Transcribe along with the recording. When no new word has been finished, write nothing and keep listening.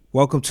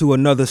Welcome to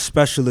another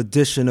special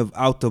edition of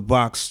Out the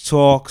Box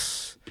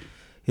Talks.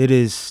 It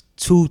is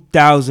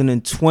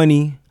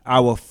 2020,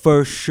 our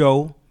first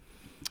show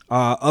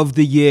of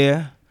the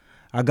year.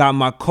 I got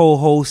my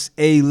co-host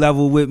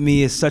A-Level with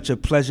me. It's such a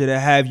pleasure to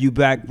have you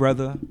back,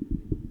 brother.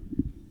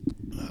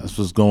 That's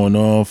what's going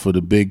on for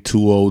the big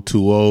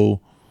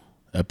 2020,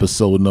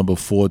 episode number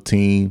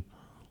 14.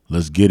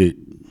 Let's get it.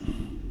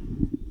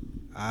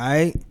 All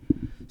right.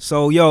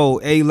 So,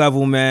 yo,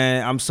 A-Level,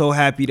 man, I'm so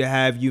happy to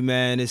have you,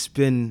 man. It's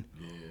been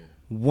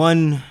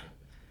one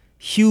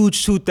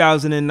huge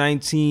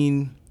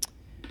 2019.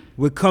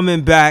 We're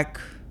coming back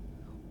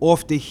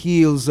off the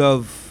heels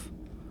of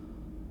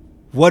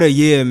what a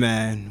year,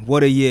 man.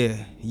 What a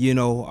year. You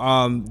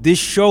know, this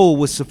show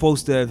was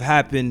supposed to have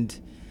happened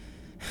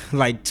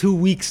like 2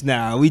 weeks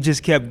now. We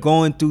just kept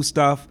going through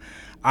stuff.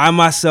 I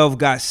myself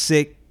got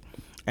sick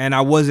and I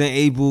wasn't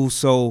able,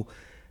 so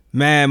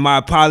man, my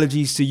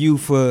apologies to you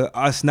for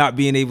us not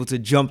being able to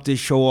jump this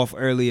show off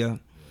earlier.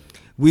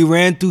 We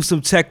ran through some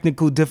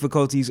technical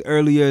difficulties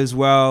earlier as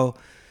well.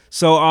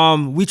 So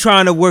we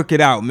trying to work it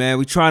out, man.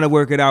 We trying to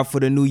work it out for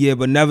the new year,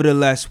 but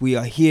nevertheless, we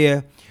are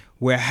here.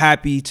 We're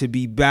happy to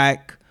be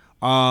back.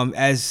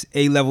 As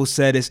A-Level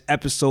said, it's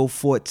episode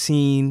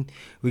 14.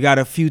 We got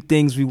a few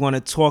things we want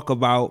to talk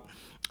about.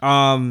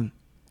 How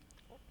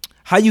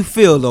you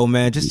feel though,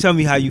 man? Just tell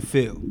me how you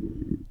feel.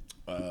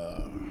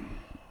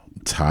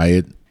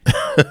 Tired.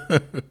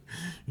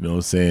 You know what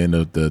I'm saying?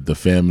 The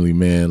family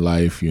man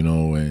life, you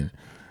know, and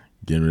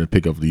getting ready to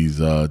pick up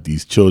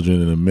these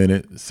children in a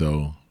minute.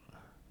 So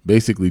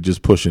basically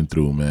just pushing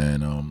through,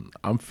 man.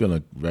 I'm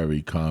feeling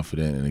very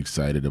confident and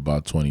excited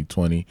about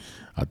 2020.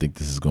 I think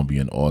this is going to be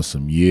an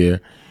awesome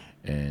year,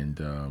 and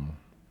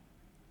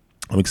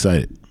I'm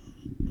excited.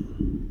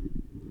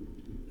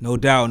 No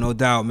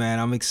doubt, man.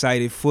 I'm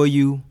excited for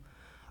you.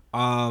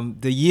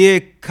 The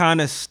year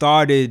kind of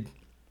started,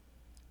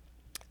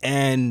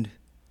 and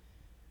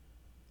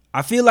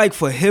I feel like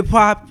for hip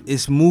hop,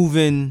 it's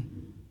moving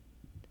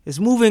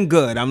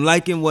good. I'm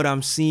liking what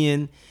I'm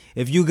seeing.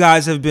 If you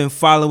guys have been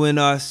following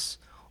us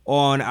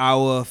on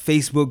our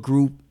Facebook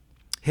group,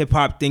 Hip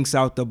Hop Thinks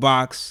Out the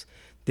Box,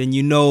 then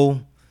you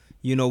know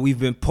we've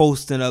been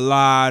posting a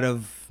lot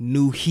of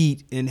new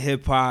heat in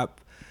hip hop.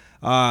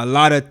 A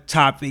lot of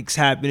topics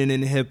happening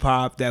in hip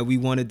hop that we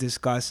want to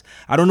discuss.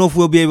 I don't know if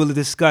we'll be able to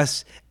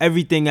discuss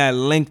everything at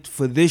length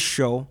for this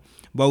show,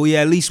 but we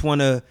at least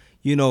want to,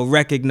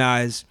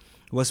 recognize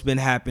what's been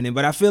happening.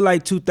 But I feel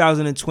like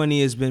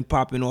 2020 has been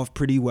popping off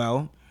pretty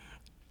well.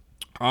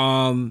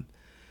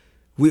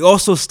 We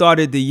also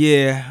started the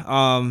year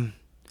on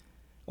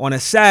a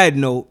sad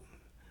note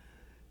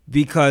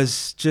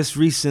because just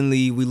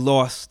recently we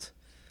lost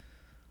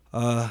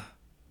a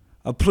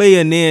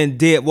player near and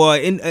dear,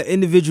 an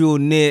individual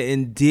near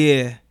and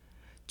dear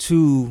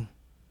to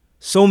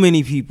so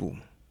many people,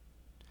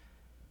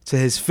 to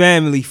his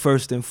family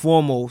first and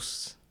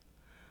foremost,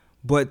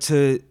 but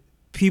to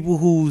people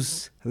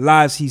whose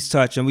lives he's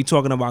touched, and we're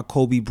talking about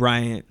Kobe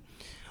Bryant.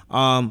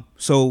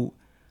 So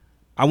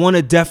I want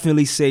to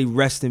definitely say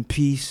rest in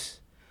peace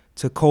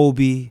to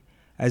Kobe,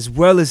 as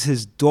well as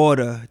his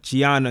daughter,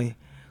 Gianna,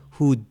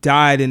 who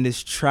died in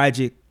this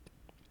tragic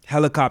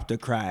helicopter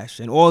crash,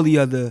 and all the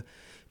other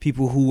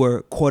people who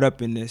were caught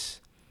up in this.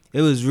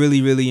 It was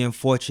really, really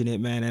unfortunate,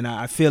 man, and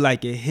I feel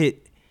like it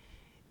hit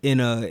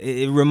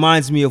it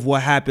reminds me of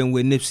what happened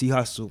with Nipsey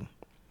Hussle.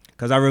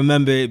 Because I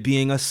remember it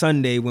being a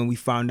Sunday when we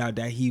found out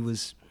that he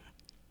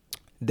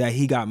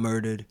got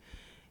murdered.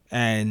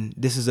 And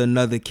this is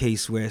another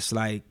case where it's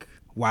like,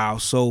 wow.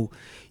 So,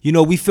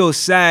 we feel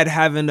sad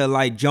having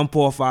to jump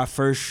off our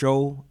first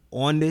show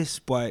on this.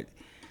 But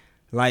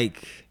I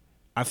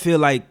feel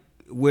like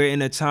we're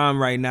in a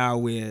time right now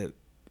where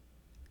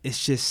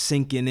it's just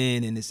sinking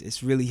in and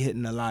it's really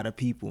hitting a lot of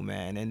people,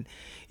 man. And,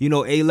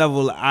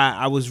 A-Level,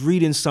 I was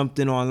reading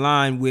something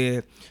online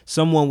where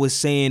someone was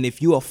saying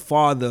if you're a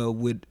father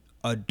with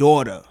a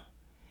daughter,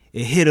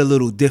 it hit a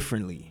little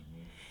differently.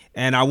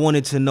 And I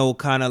wanted to know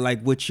kind of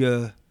what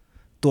your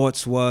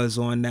thoughts was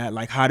on that.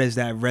 How does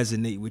that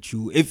resonate with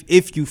you,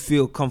 if you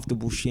feel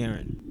comfortable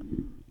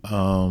sharing?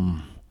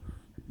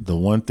 The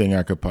one thing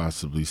I could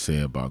possibly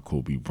say about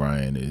Kobe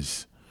Bryant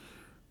is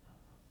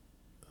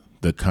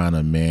the kind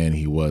of man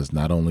he was,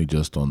 not only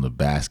just on the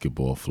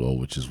basketball floor,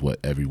 which is what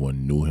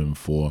everyone knew him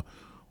for,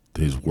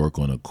 his work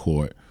on the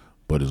court,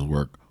 but his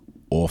work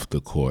off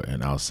the court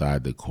and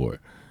outside the court.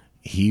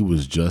 He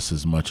was just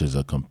as much as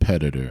a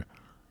competitor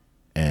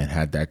and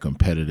had that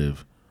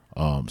competitive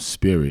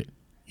spirit,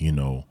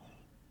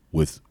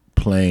 with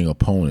playing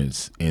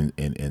opponents in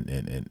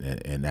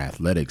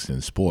athletics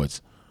and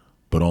sports,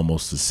 but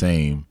almost the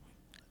same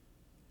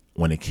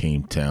when it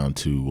came down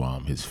to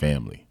his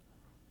family.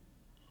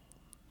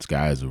 This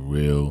guy is a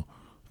real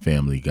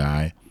family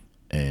guy,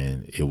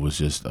 and it was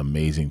just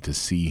amazing to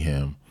see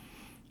him,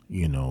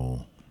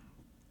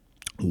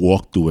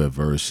 walk through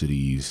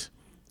adversities,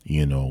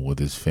 with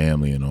his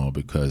family and all,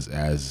 because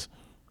as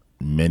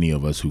many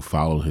of us who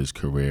followed his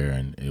career,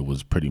 and it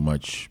was pretty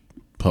much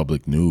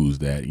public news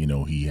that,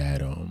 he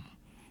had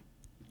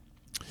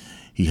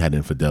he had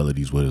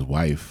infidelities with his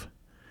wife,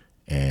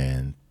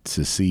 and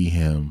to see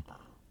him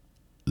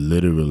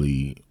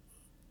literally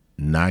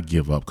not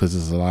give up, because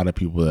there's a lot of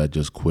people that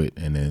just quit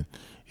and then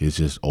it's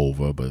just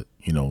over. But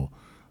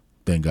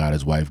thank God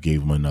his wife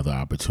gave him another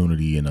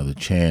opportunity, another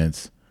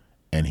chance,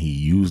 and he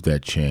used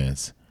that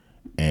chance,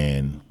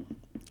 and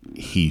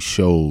he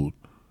showed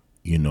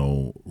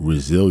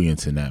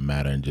resilience in that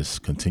matter and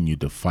just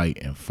continued to fight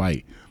and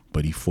fight.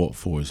 But he fought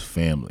for his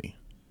family.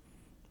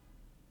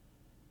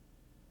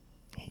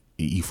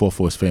 He fought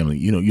for his family.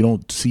 You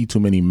don't see too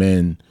many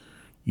men,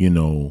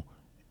 in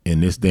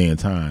this day and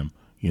time,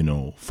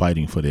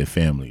 fighting for their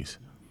families.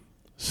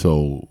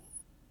 So,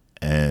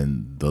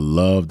 and the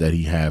love that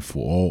he had for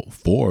all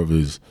four of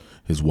his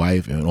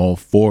wife and all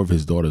four of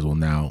his daughters, well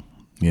now,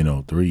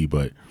 three,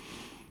 but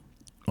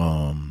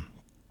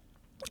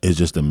it's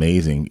just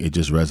amazing. It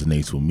just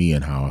resonates with me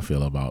and how I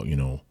feel about,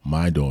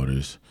 my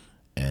daughters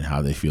and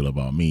how they feel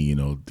about me. You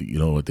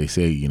know what they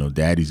say,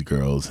 daddy's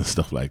girls and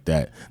stuff like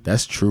that.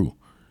 That's true.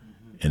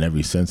 In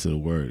every sense of the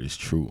word, it's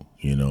true.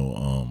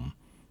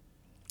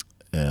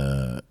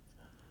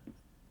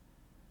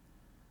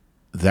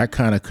 That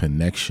kind of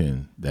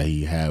connection that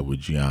he had with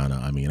Gianna,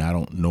 I mean, I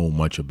don't know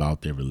much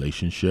about their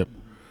relationship,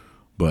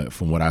 but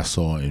from what I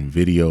saw in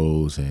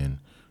videos and,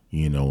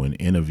 in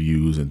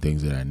interviews and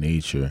things of that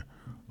nature,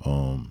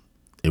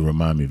 it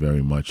reminded me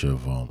very much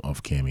of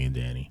Cammy and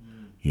Danny,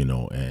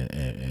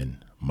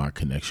 and my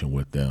connection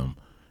with them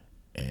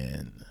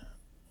and,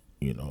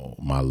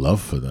 my love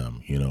for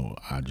them.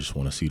 I just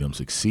want to see them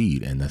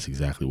succeed, and that's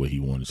exactly what he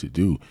wanted to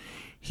do.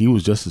 He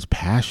was just as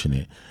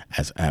passionate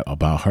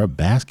about her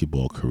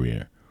basketball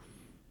career,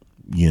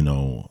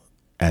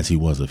 as he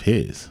was of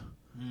his.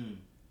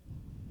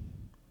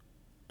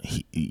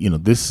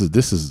 This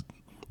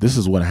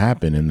is what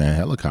happened in that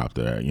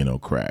helicopter,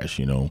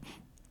 crash.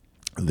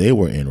 They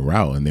were en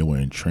route and they were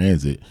in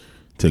transit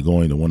to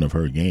going to one of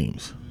her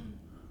games.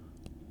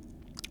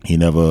 He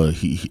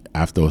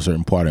after a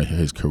certain part of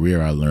his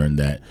career, I learned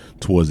that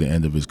towards the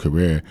end of his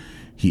career,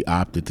 he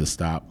opted to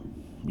stop,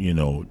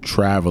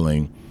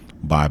 traveling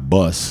by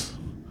bus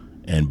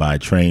and by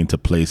train to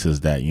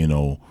places that,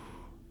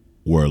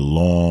 were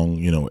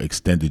long,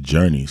 extended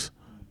journeys,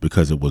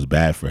 because it was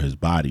bad for his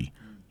body.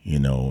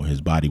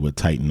 His body would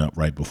tighten up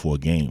right before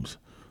games.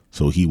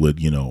 So he would,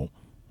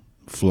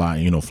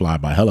 fly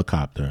by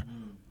helicopter,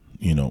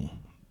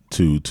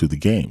 to the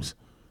games.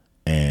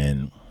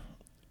 And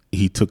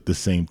he took the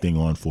same thing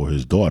on for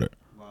his daughter.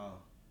 Wow.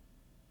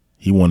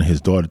 He wanted his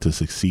daughter to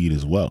succeed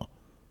as well.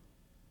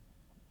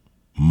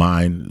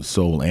 Mind,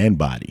 soul, and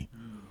body.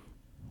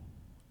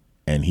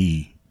 And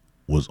he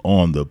was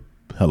on the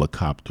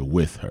helicopter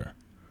with her,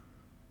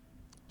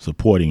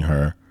 supporting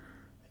her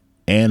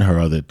and her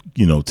other,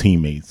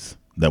 teammates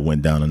that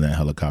went down in that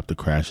helicopter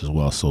crash as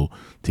well. So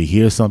to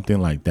hear something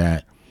like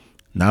that,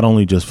 not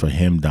only just for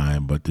him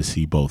dying, but to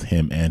see both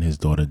him and his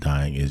daughter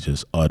dying is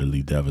just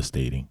utterly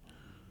devastating.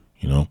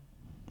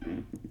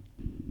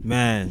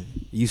 Man,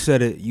 you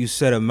said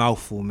a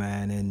mouthful,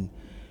 man. And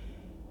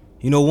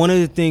one of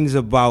the things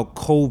about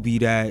Kobe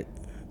that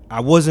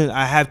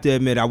I have to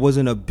admit, I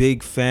wasn't a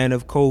big fan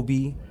of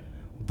Kobe,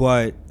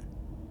 but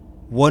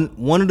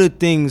one of the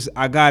things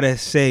I gotta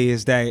say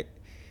is that,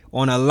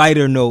 on a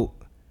lighter note,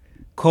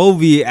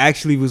 Kobe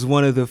actually was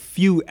one of the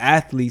few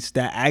athletes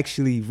that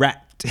actually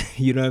rapped.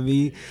 You know what I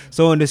mean?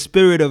 So in the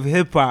spirit of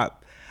hip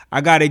hop, I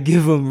gotta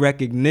give him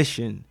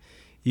recognition.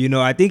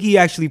 I think he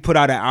actually put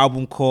out an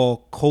album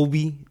called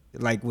Kobe,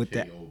 like with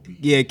that,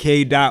 yeah,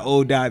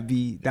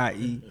 K.O.B.E.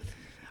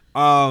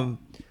 I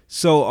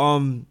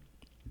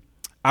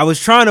was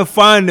trying to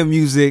find the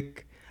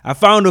music. I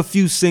found a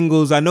few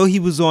singles. I know he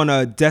was on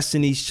a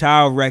Destiny's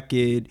Child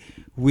record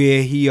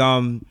where he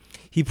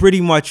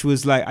pretty much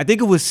was like, I think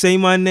it was Say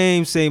My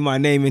Name,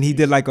 and he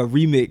did like a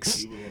remix.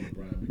 He was on the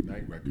Brian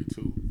McKnight record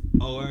too.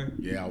 Oh, right?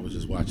 Yeah, I was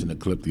just watching a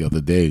clip the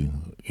other day.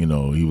 He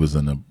was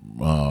in a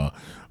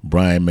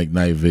Brian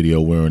McKnight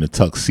video wearing a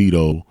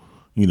tuxedo,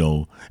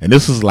 and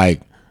this was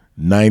like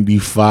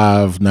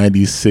 95,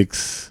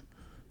 96,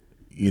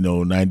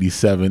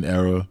 97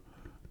 era,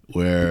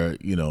 where,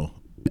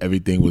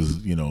 everything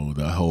was,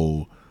 the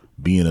whole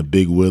being a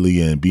big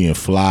Willie and being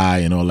fly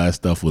and all that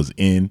stuff was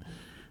in,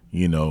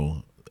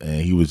 and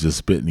he was just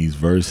spitting these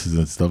verses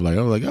and stuff like,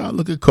 I was like, oh,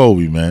 look at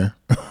Kobe, man.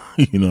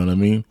 You know what I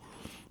mean?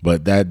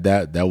 But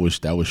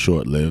that was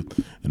short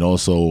lived. And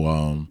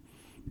also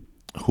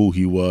who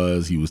he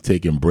was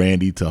taking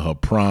Brandy to her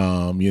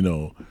prom,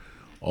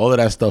 all of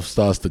that stuff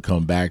starts to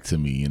come back to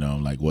me,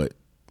 like what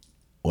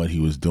he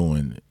was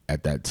doing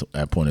at that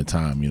point in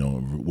time,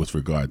 with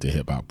regard to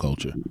hip hop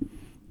culture.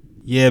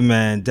 Yeah,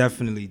 man,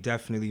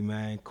 definitely,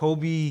 man.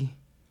 Kobe,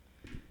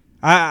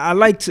 I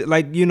like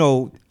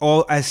to,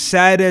 all as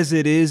sad as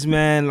it is,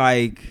 man,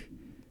 like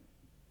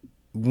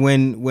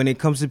when it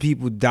comes to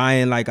people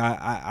dying, like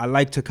I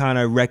like to kind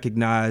of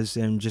recognize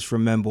and just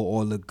remember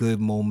all the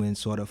good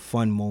moments or the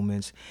fun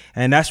moments.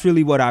 And that's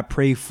really what I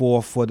pray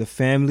for the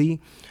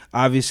family.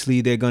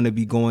 Obviously, they're going to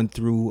be going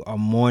through a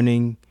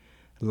mourning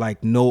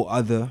like no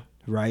other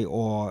right?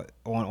 Or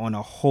on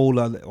a whole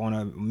other, on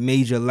a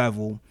major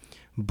level.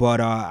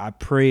 But I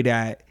pray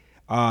that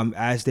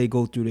as they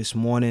go through this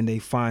morning, they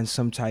find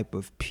some type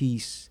of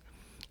peace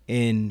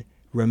in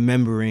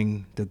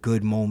remembering the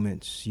good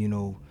moments,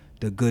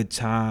 the good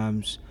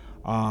times,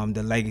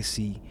 the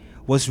legacy.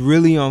 What's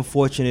really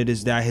unfortunate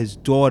is that his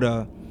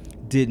daughter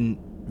didn't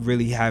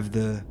really have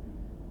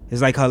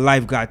it's like her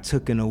life got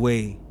taken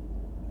away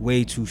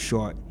way too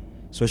short.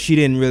 So she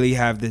didn't really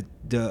have the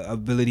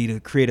ability to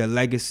create a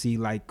legacy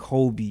like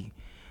Kobe.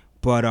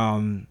 But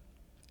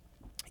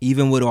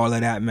even with all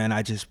of that, man,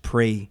 I just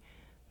pray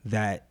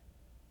that,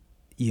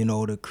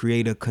 the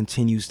Creator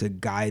continues to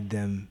guide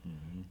them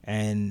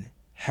and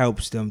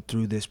helps them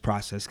through this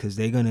process, because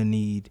they're going to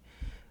need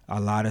a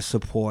lot of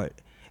support.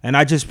 And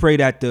I just pray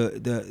that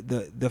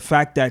the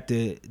fact that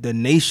the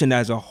nation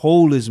as a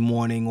whole is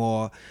mourning,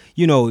 or,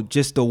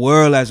 just the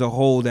world as a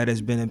whole that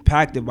has been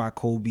impacted by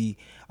Kobe,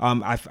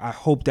 I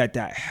hope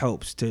that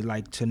helps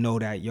to know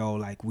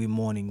that, we're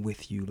mourning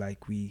with you.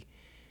 Like we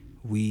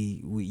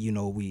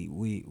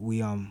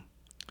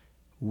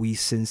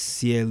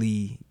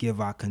sincerely give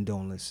our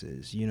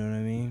condolences. You know what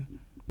I mean?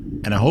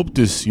 And I hope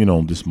this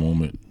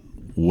moment,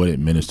 what it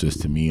ministers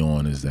to me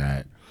on is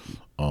that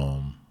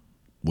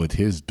with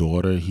his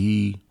daughter,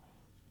 he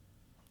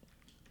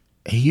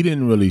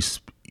didn't really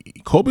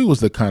Kobe was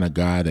the kind of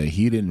guy that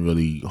he didn't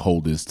really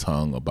hold his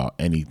tongue about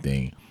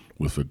anything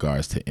with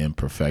regards to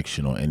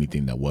imperfection or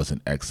anything that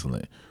wasn't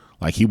excellent.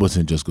 Like, he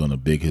wasn't just going to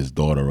big his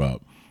daughter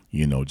up,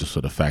 just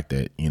for the fact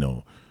that,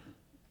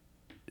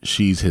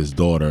 she's his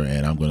daughter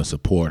and I'm going to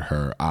support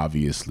her,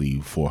 obviously,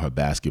 for her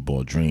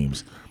basketball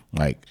dreams.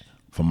 Like,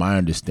 from my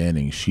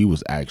understanding, she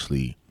was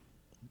actually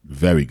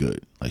very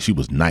good. Like, she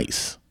was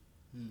nice.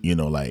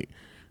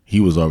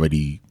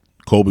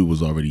 Kobe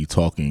was already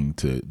talking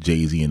to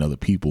Jay-Z and other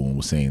people and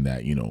was saying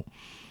that,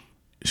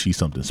 she's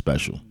something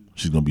special.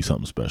 She's going to be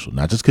something special.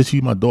 Not just because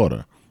she's my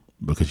daughter,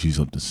 because she's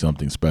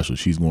something special.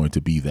 She's going to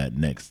be that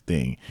next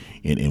thing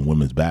in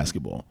women's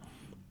basketball.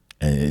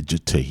 And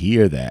just to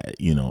hear that,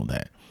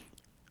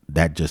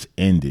 that just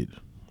ended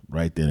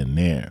right then and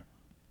there.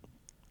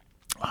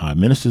 How it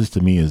ministers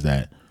to me is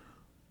that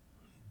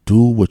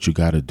do what you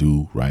got to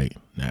do right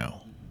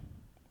now.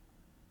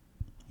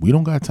 We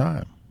don't got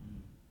time.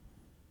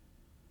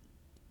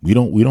 We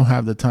don't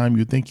have the time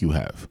you think you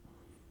have.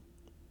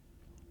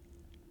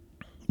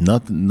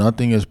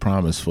 Nothing is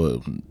promised. For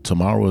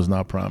tomorrow is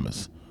not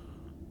promised.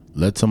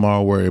 Let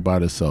tomorrow worry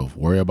about itself.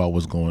 Worry about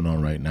what's going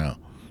on right now,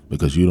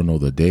 because you don't know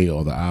the day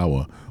or the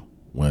hour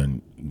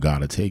when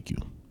God will take you.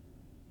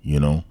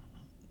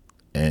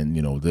 And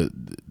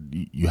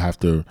you have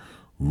to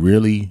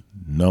really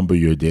number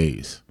your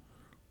days.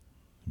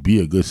 Be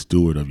a good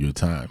steward of your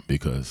time,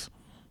 because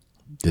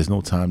there's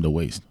no time to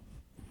waste.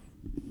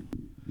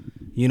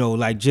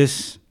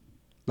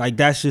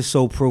 That's just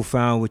so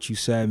profound what you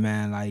said,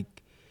 man. I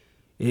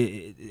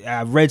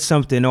read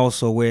something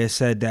also where it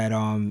said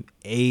that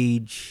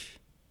age,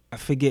 I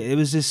forget, it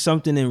was just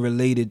something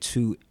related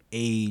to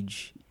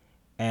age,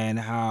 and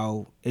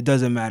how it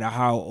doesn't matter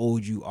how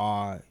old you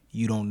are,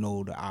 you don't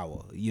know the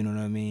hour. You know what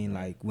I mean?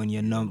 Like, when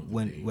you're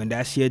when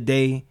that's your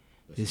day,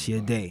 it's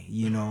your day,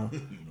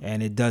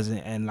 and it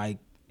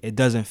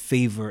doesn't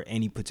favor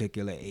any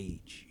particular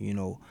age,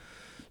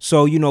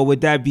 So,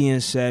 with that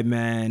being said,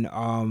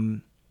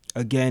 man,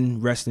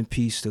 again, rest in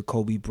peace to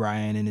Kobe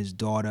Bryant and his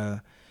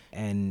daughter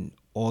and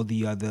all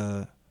the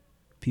other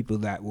people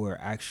that were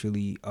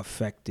actually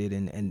affected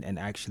and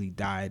actually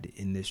died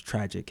in this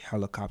tragic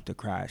helicopter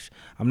crash.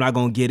 I'm not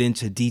going to get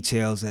into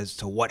details as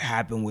to what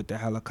happened with the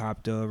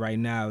helicopter right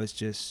now. It's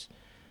just,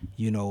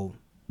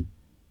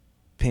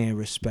 paying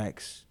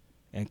respects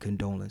and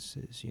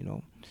condolences,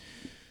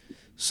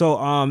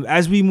 So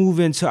as we move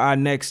into our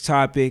next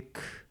topic,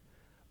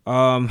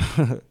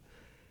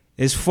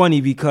 it's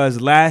funny because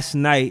last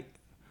night,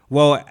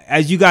 well,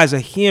 as you guys are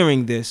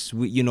hearing this,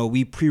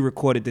 we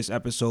pre-recorded this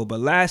episode, but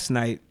last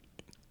night,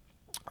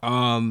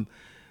 the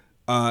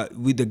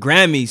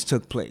Grammys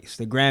took place,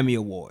 the Grammy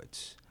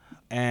Awards,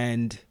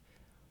 and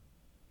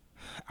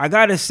I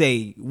gotta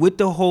say, with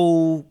the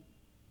whole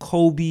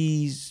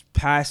Kobe's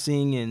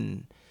passing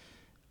and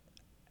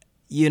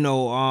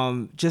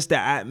just the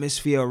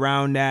atmosphere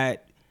around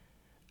that,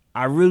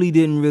 I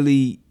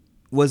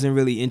wasn't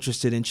really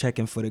interested in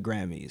checking for the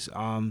Grammys.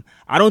 I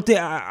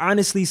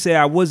honestly say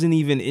I wasn't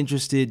even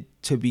interested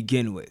to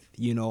begin with,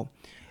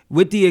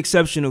 with the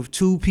exception of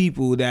two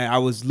people that I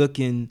was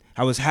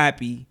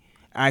happy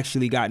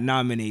actually got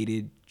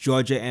nominated,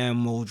 Georgia Ann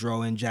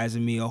Muldrow and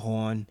Jazmia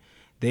Horn.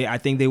 I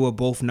think they were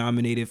both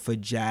nominated for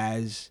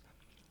jazz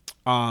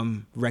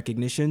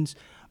recognitions.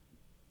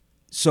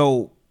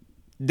 So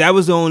that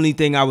was the only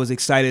thing I was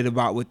excited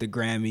about with the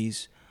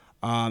Grammys.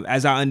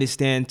 As I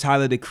understand,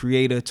 Tyler, the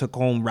Creator, took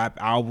home rap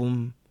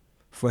album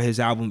for his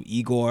album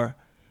Igor.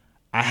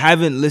 I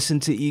haven't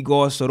listened to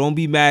Igor, so don't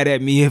be mad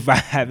at me if I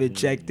haven't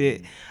checked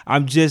it. I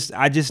just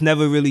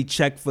never really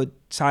checked for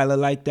Tyler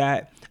like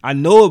that. I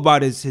know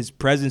about his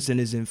presence and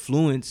his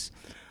influence,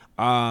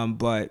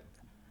 but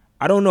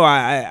I don't know.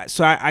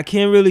 I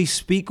can't really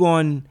speak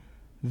on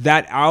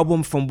that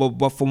album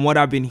but from what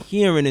I've been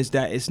hearing is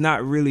that it's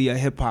not really a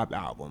hip hop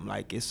album.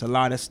 Like it's a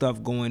lot of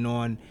stuff going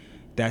on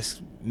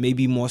that's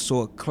maybe more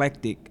so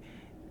eclectic,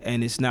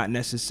 and it's not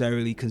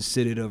necessarily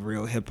considered a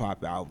real hip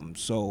hop album.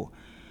 So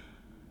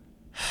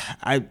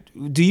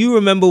do you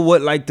remember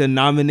what like the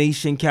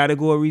nomination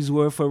categories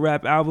were for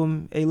rap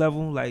album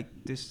A-Level? Like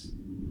this.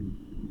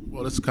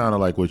 Well, it's kind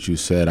of like what you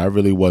said. I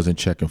really wasn't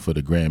checking for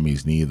the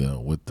Grammys neither.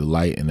 With the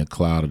light and the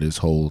cloud of this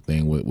whole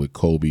thing with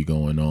Kobe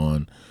going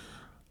on,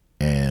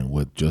 and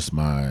with just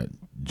my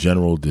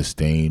general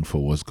disdain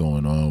for what's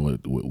going on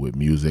with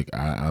music,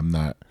 I'm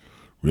not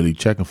really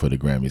checking for the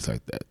Grammys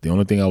like that. The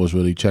only thing I was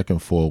really checking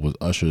for was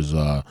Usher's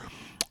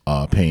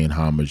paying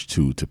homage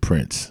to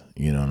Prince.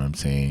 You know what I'm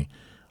saying?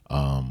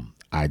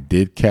 I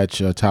did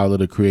catch Tyler,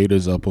 the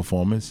Creator's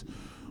performance,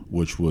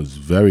 which was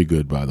very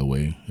good, by the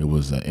way. It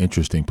was an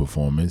interesting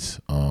performance.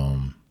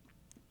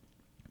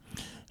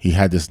 He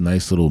had this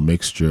nice little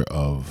mixture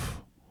of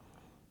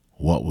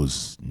what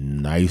was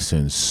nice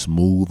and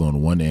smooth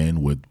on one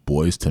end with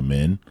Boyz II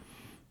Men.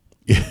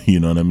 You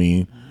know what I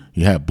mean?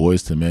 He had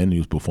Boyz II Men. He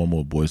was performing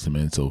with Boyz II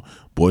Men. So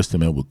Boyz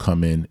II Men would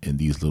come in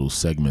these little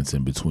segments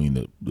in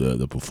between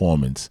the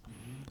performance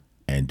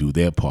and do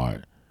their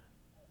part,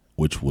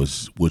 which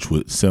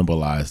would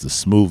symbolize the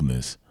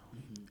smoothness.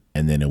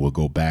 And then it would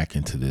go back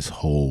into this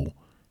whole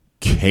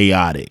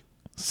chaotic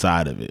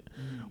side of it,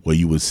 where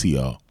you would see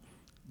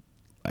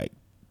like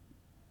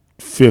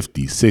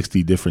 50,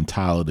 60 different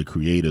Tyler, the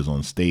Creators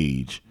on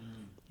stage,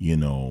 you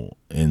know,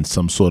 in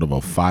some sort of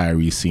a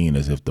fiery scene,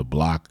 as if the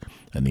block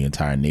and the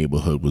entire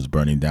neighborhood was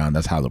burning down.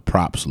 That's how the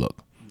props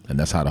looked, and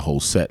that's how the whole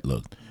set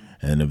looked.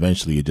 And then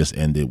eventually it just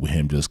ended with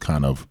him just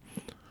kind of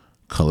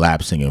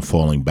collapsing and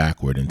falling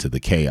backward into the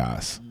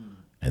chaos.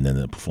 And then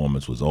the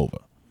performance was over.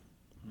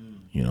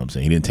 You know what I'm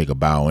saying? He didn't take a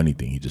bow or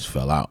anything. He just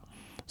fell out.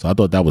 So I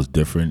thought that was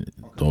different.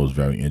 I thought it was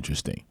very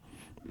interesting.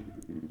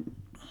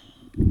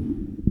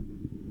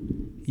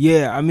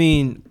 Yeah, I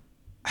mean,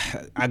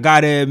 I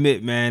gotta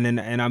admit, man,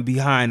 and I'm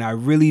behind. I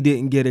really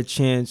didn't get a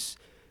chance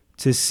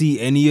to see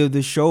any of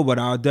the show, but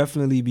I'll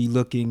definitely be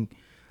looking.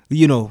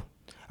 You know,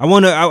 I'm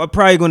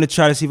probably gonna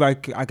try to see if I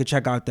could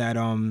check out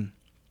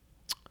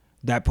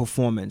that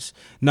performance.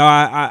 Now,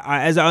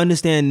 I as I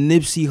understand,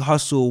 Nipsey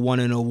Hussle won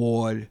an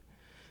award,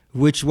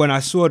 which when I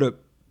saw that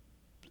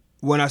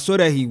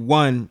he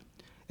won,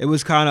 it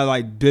was kind of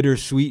like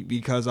bittersweet,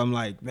 because I'm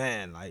like,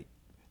 man, like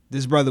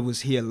this brother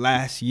was here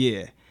last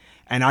year,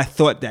 and I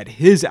thought that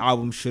his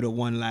album should have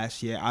won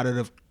last year out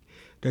of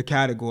the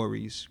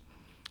categories.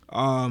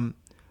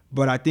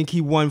 But I think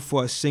he won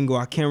for a single.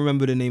 I can't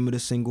remember the name of the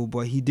single,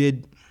 but he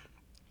did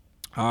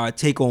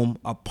take home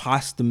a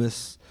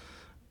posthumous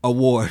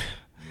award.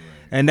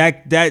 And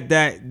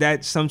that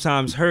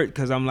sometimes hurt,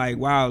 because I'm like,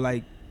 wow,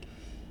 like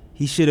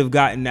he should have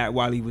gotten that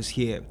while he was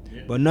here.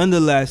 Yeah. But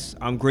nonetheless,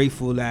 I'm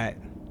grateful that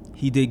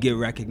he did get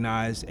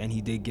recognized and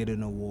he did get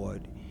an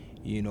award,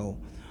 you know.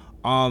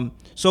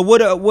 So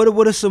what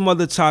are some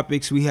other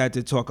topics we had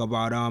to talk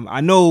about?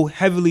 I know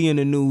heavily in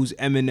the news,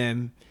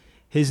 Eminem,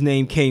 his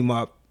name came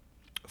up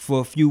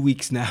for a few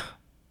weeks now,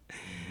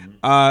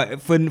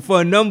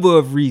 for a number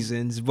of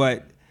reasons,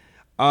 but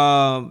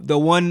the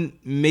one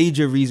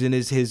major reason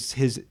is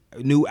his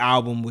new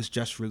album was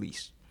just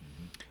released.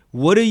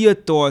 What are your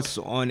thoughts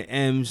on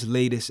M's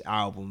latest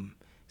album?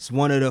 It's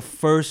one of the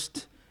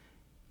first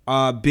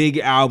big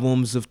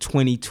albums of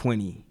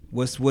 2020.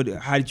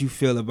 How did you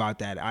feel about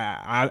that?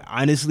 I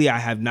honestly, I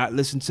have not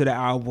listened to the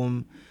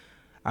album.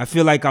 I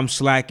feel like I'm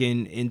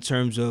slacking in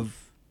terms of,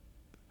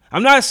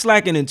 I'm not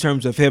slacking in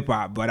terms of hip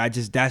hop, but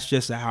that's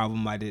just an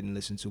album I didn't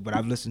listen to. But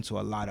I've listened to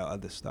a lot of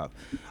other stuff.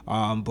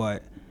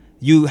 But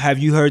have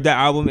you heard that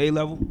album,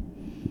 A-Level?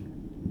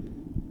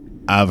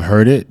 I've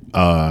heard it,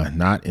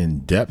 not in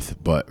depth,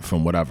 but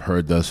from what I've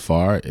heard thus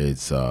far,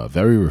 it's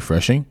very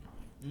refreshing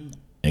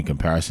in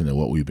comparison to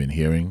what we've been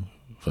hearing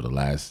for the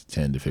last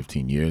 10 to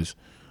 15 years.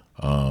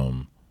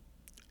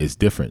 It's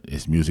different.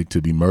 It's music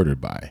to be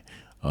murdered by,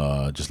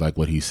 just like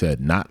what he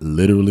said, not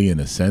literally in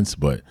a sense,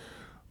 but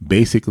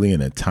basically in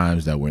the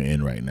times that we're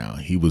in right now.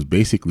 He was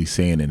basically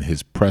saying in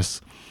his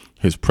press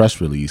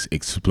release,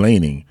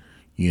 explaining,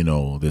 you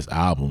know, this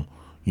album,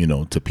 you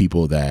know, to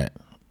people that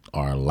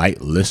are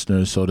light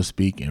listeners, so to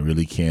speak, and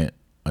really can't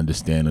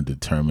understand or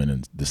determine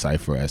and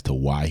decipher as to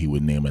why he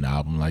would name an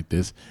album like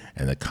this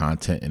and the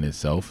content in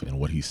itself and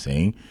what he's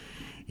saying.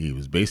 He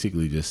was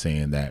basically just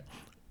saying that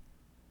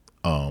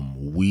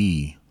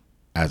we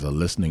as a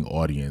listening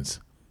audience,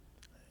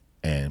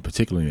 and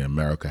particularly in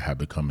America, have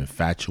become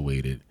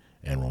infatuated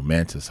and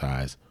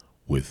romanticized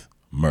with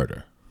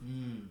murder.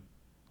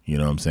 You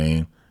know what I'm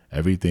saying?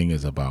 Everything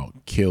is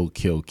about kill,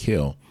 kill,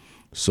 kill.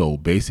 So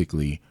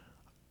basically,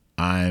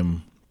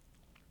 I'm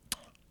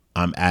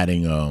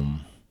adding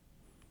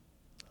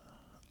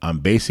I'm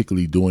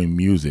basically doing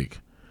music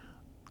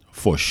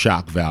for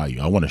shock value.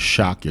 I want to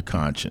shock your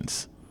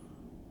conscience.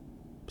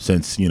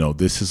 Since, you know,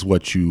 this is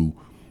what you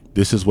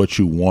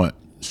want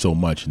so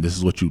much, and this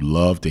is what you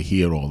love to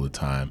hear all the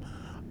time,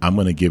 I'm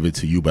going to give it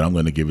to you, but I'm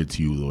going to give it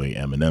to you the way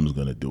Eminem's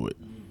going to do it.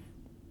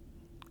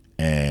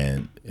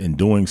 And in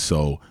doing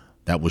so,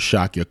 that will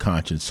shock your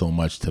conscience so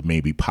much to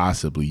maybe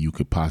possibly you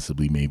could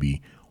possibly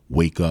maybe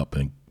wake up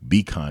and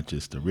be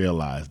conscious to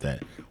realize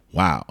that,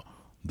 wow,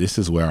 this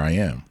is where I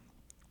am.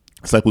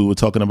 It's like we were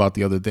talking about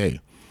the other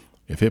day.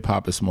 If hip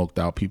hop is smoked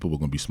out, people are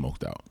going to be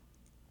smoked out.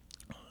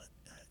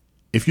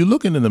 If you're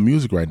looking in the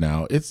music right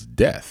now, it's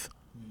death.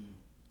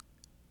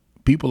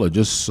 People are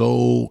just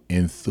so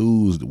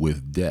enthused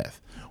with death,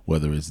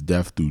 whether it's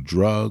death through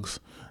drugs,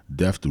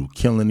 death through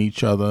killing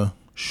each other,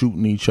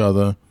 shooting each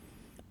other.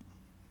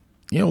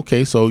 Yeah,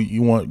 okay, so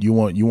you want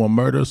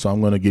murder, so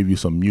I'm going to give you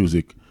some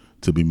music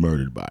to be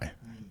murdered by.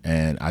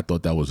 And I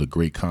thought that was a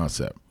great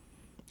concept.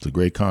 It's a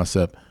great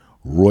concept.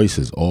 Royce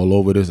is all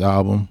over this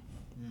album.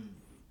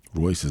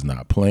 Royce is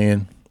not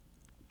playing.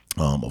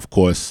 Of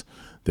course,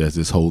 there's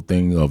this whole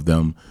thing of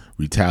them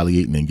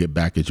retaliating and get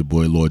back at your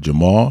boy Lord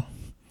Jamar,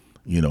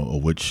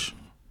 of which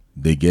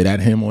they get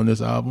at him on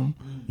this album,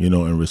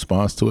 in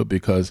response to it,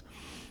 because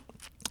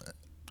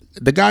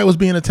the guy was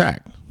being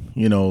attacked.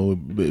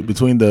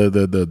 Between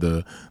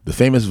the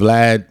famous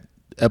Vlad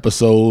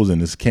episodes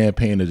and this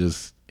campaign of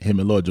just him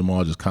and Lord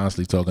Jamar just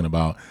constantly talking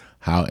about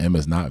how M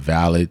is not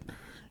valid,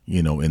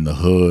 in the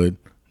hood.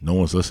 No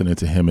one's listening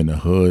to him in the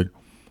hood.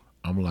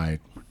 I'm like,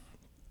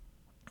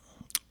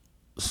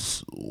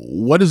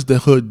 what is the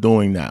hood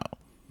doing now?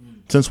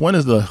 Since when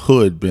has the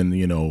hood been,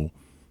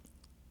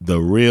 the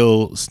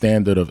real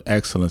standard of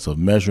excellence, of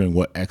measuring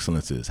what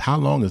excellence is? How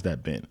long has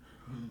that been?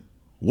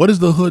 What is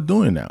the hood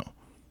doing now?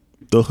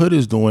 The hood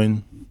is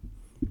doing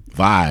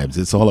vibes.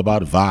 It's all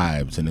about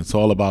vibes, and it's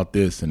all about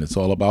this, and it's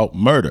all about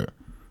murder,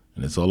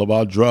 and it's all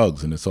about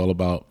drugs, and it's all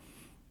about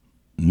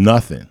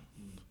nothing.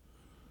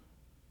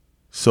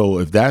 So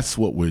if that's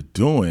what we're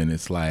doing,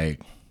 it's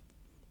like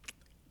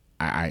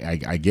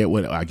I get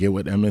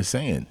what M is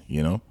saying,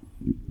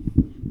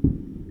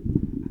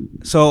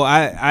 So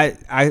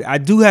I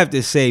do have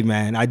to say,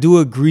 man, I do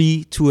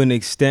agree to an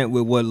extent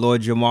with what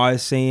Lord Jamar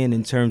is saying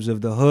in terms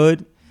of the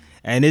hood,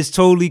 and it's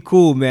totally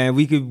cool, man.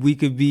 We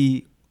could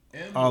be.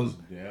 M was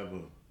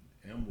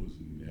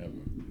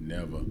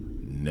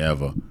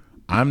never.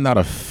 I'm not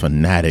a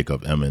fanatic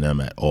of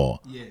Eminem at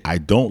all. Yeah. I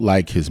don't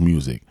like his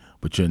music,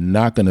 but you're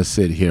not gonna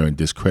sit here and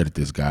discredit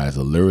this guy as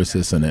a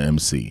lyricist and an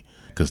MC,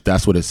 because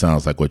that's what it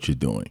sounds like what you're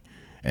doing,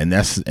 and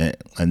that's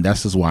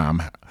just why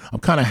I'm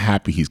kind of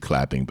happy he's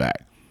clapping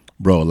back.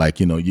 Bro, like,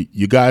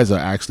 you guys are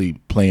actually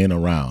playing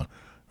around.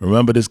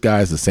 Remember, this guy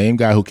is the same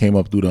guy who came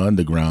up through the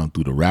underground,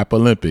 through the Rap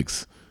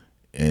Olympics,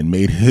 and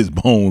made his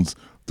bones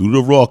through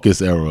the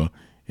Raucous era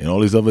and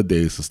all these other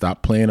days. So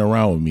stop playing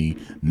around with me.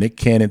 Nick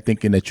Cannon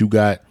thinking that you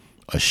got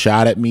a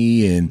shot at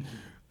me, and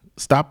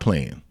stop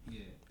playing.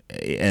 Yeah.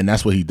 And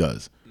that's what he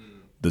does. Yeah.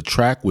 The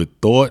track with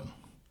Thought,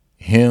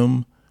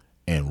 him,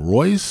 and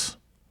Royce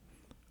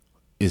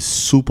is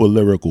super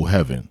lyrical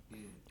heaven. Yeah.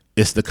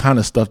 It's the kind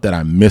of stuff that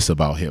I miss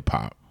about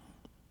hip-hop.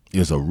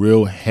 It's a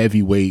real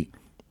heavyweight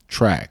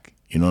track.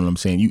 You know what I'm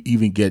saying? You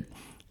even get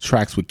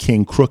tracks with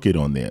King Crooked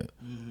on there.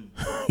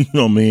 Mm-hmm. You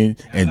know what I mean?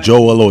 And like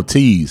Joel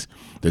Ortiz.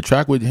 The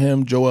track with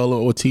him, Joel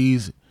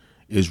Ortiz,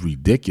 is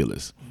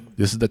ridiculous. Mm-hmm.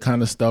 This is the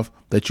kind of stuff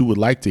that you would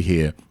like to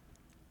hear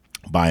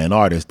by an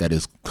artist that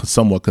is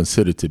somewhat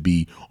considered to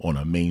be on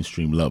a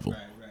mainstream level.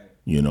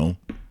 Right.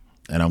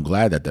 And I'm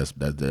glad that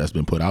that's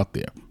been put out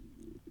there.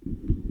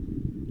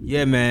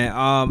 Yeah, man.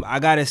 I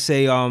gotta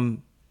say,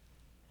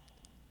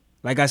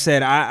 like I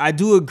said, I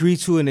do agree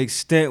to an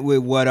extent with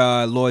what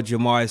Lord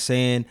Jamar is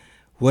saying.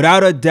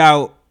 Without a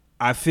doubt,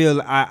 I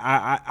feel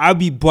I'll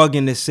be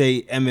bugging to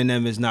say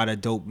Eminem is not a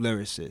dope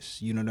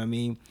lyricist. You know what I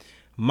mean?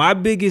 My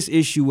biggest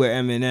issue with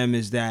Eminem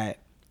is that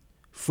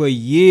for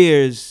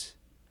years,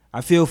 I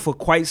feel for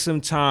quite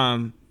some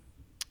time,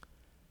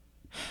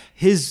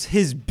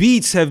 his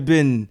beats have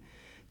been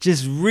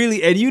just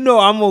really, and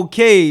I'm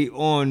okay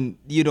on,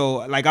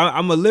 like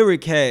I'm a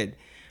lyric head,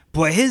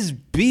 but his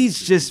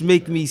beats just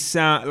make me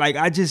sound like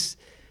I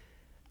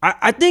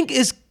think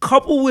it's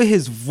coupled with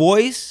his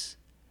voice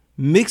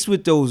mixed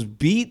with those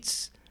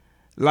beats.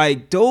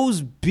 Like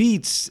those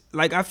beats,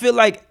 like I feel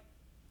like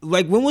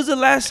when was the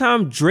last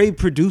time Dre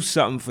produced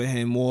something for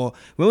him? Or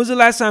when was the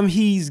last time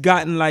he's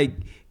gotten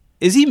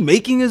is he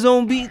making his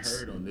own beats? I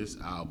heard on this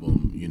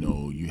album,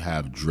 you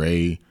have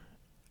Dre,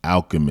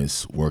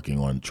 Alchemist working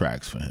on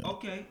tracks for him.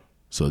 Okay.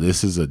 So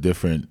this is a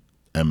different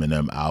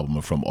Eminem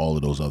album from all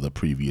of those other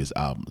previous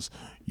albums.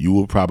 You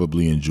will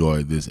probably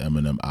enjoy this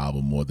Eminem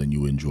album more than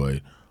you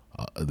enjoyed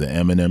the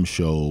Eminem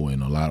Show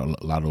and a lot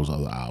of those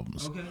other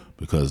albums. Okay.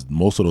 Because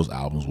most of those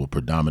albums were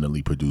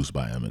predominantly produced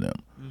by Eminem.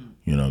 Mm.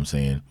 You know what I'm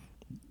saying?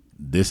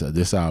 This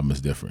album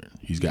is different.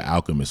 He's got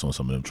Alchemist on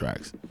some of them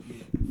tracks.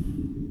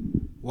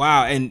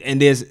 Wow,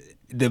 and there's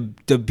the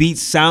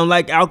beats sound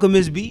like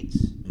Alchemist beats?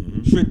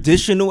 Mm-hmm.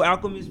 Traditional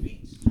Alchemist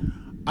beats?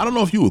 I don't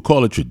know if you would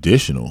call it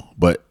traditional,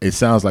 but it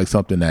sounds like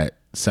something that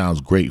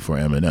sounds great for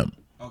Eminem.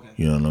 Okay.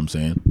 You know what I'm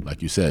saying?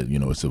 Like you said,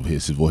 it's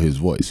his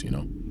voice,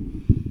 All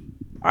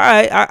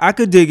right, I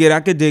could dig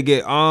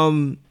it.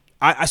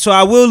 So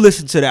I will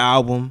listen to the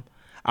album.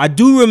 I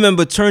do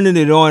remember turning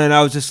it on and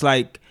I was just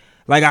like,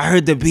 Like I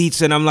heard the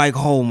beats and I'm like,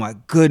 oh my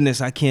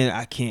goodness, I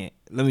can't.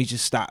 Let me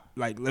just stop.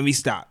 Like, let me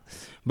stop.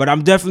 But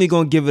I'm definitely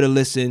gonna give it a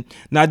listen.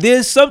 Now,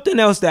 there's something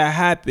else that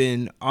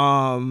happened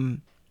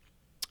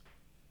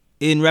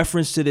in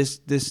reference to this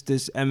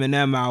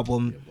Eminem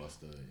album.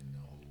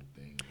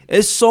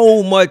 It's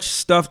so much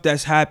stuff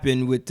that's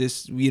happened with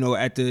this,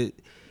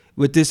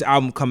 with this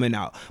album coming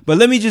out. But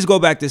let me just go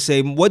back to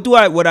say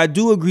what I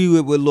do agree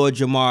with Lord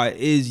Jamar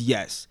is,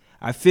 yes,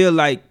 I feel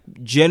like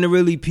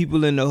generally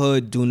people in the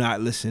hood do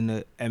not listen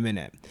to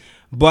Eminem.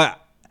 But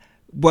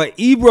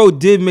Ebro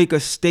did make a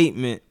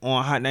statement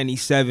on Hot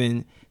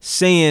 97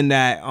 saying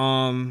that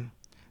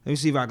let me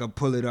see if I can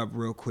pull it up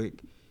real quick.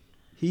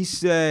 He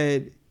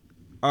said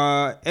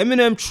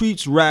Eminem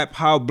treats rap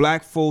how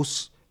black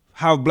folks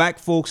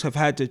have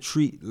had to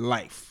treat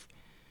life,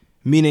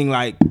 meaning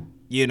like,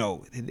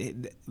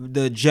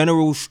 the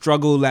general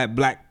struggle that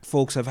black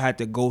folks have had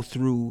to go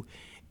through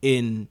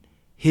in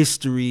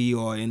history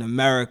or in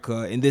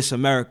America, in this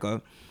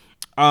America.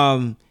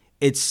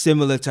 It's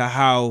similar to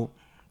how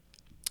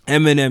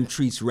Eminem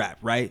treats rap,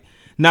 right?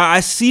 Now,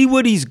 I see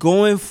what he's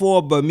going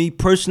for, but me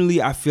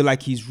personally, I feel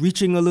like he's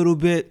reaching a little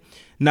bit.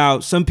 Now,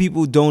 some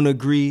people don't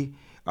agree.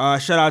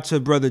 Shout out to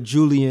brother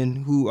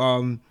Julian,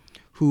 who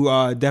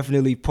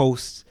definitely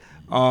posts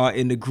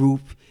in the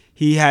group.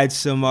 He had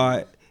some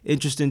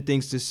interesting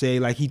things to say.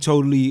 Like, he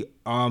totally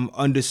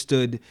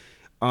understood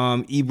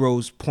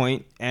Ebro's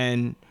point,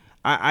 and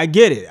I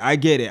get it.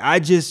 I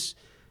just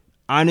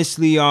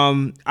honestly,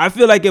 I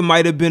feel like it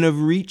might have been a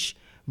reach,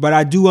 but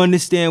I do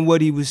understand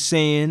what he was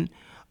saying.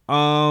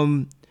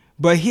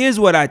 But here's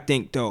what I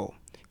think, though.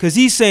 Because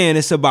he's saying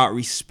it's about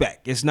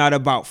respect. It's not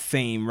about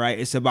fame, right?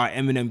 It's about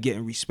Eminem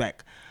getting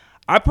respect.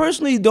 I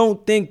personally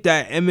don't think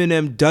that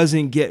Eminem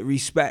doesn't get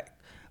respect.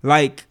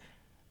 Like,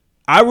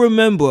 I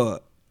remember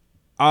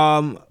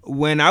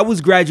when I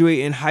was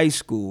graduating high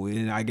school,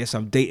 and I guess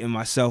I'm dating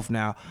myself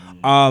now,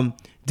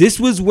 this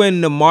was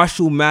when the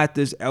Marshall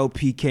Mathers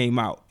LP came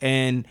out.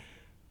 And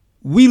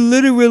we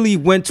literally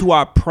went to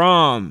our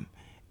prom.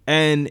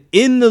 And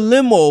in the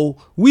limo,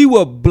 we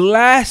were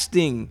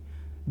blasting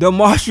the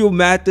Marshall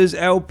Mathers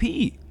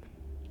LP.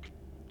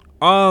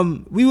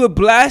 We were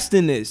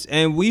blasting this,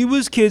 and we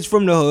was kids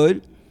from the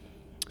hood.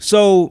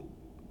 So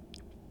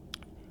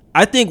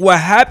I think what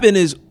happened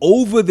is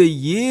over the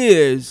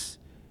years,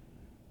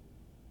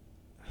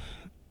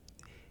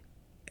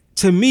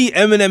 to me,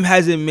 Eminem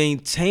hasn't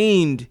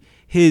maintained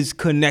his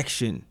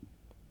connection.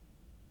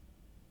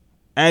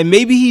 And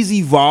maybe he's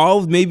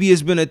evolved. Maybe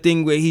it's been a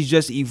thing where he's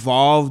just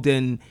evolved,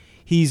 and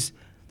he's,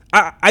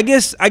 I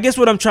guess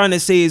what I'm trying to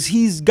say is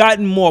he's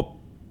gotten more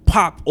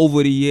pop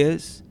over the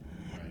years.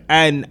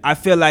 And I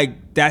feel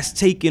like that's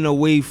taken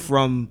away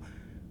from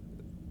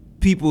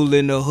people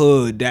in the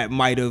hood that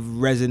might have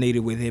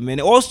resonated with him.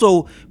 And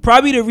also,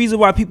 probably the reason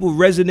why people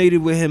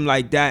resonated with him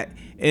like that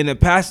in the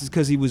past is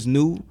because he was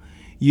new.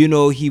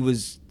 He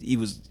was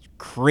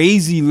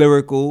crazy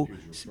lyrical,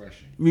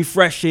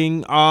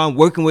 refreshing,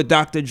 working with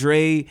Dr.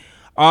 Dre.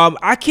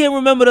 I can't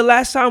remember the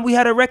last time we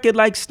had a record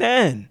like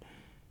Stan.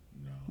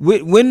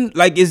 When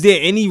is there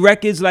any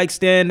records like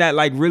Stan that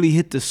like really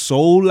hit the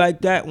soul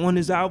like that on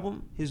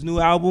his new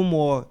album,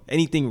 or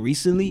anything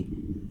recently?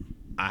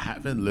 I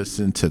haven't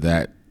listened to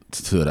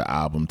the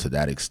album to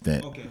that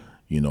extent. Okay.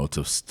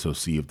 To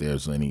see if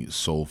there's any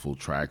soulful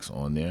tracks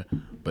on there.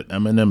 But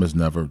Eminem has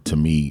never, to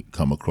me,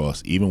 come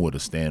across, even with a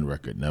Stan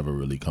record, never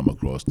really come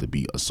across to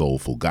be a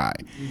soulful guy.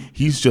 Mm.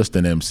 He's just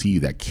an MC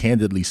that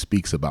candidly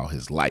speaks about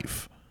his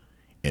life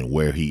and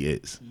where he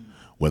is. Mm.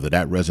 Whether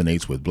that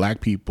resonates with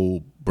black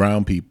people,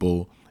 brown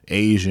people,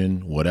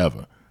 Asian,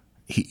 whatever.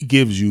 He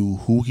gives you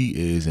who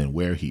he is and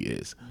where he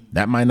is.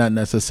 That might not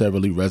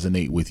necessarily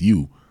resonate with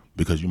you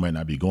because you might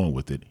not be going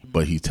with it,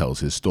 but he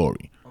tells his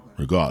story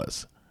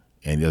regardless.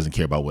 And he doesn't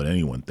care about what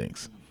anyone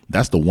thinks.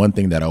 That's the one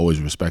thing that I always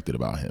respected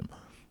about him.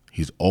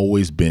 He's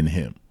always been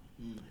him.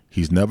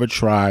 He's never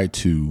tried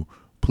to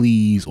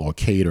please or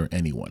cater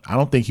anyone. I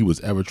don't think he was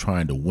ever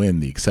trying to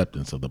win the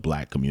acceptance of the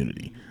black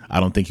community.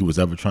 I don't think he was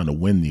ever trying to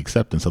win the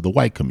acceptance of the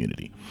white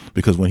community.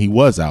 Because when he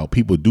was out,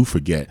 people do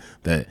forget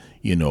that,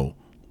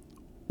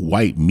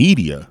 white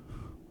media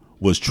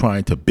was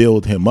trying to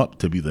build him up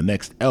to be the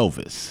next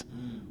Elvis.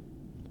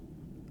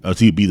 Or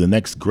to be the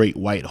next great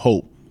white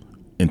hope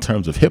in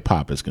terms of hip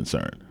hop is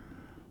concerned.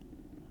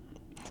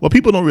 What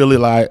people don't really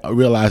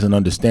realize and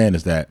understand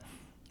is that,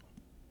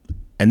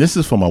 and this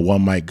is for my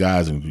one mic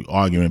guys and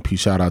arguing, peace,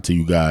 shout out to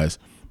you guys.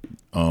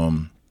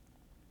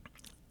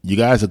 You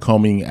guys are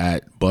coming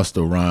at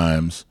Busta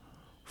Rhymes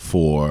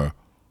for,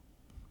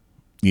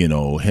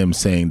 him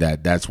saying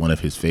that that's one of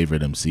his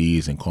favorite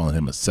MCs and calling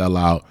him a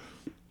sellout.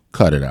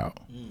 Cut it out.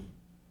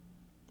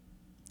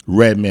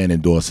 Redman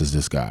endorses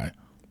this guy.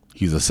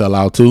 He's a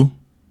sellout too,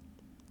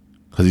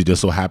 because he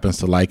just so happens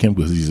to like him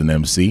because he's an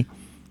MC.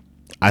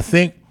 I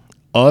think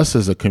us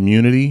as a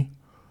community,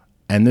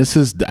 and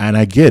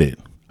I get it,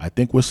 I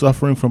think we're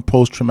suffering from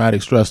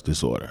post-traumatic stress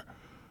disorder.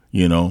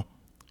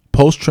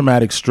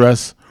 Post-traumatic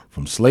stress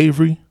from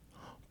slavery,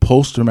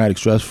 post-traumatic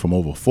stress from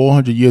over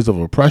 400 years of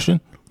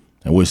oppression,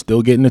 and we're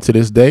still getting it to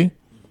this day.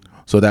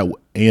 so that,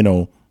 you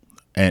know,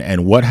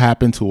 and what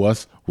happened to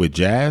us with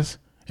jazz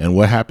and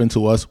what happened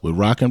to us with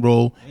rock and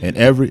roll and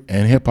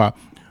hip hop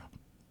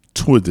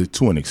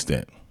to an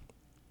extent.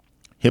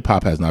 Hip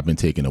hop has not been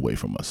taken away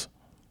from us.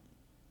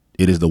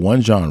 It is the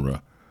one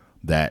genre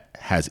that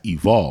has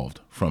evolved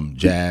from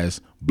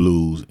jazz,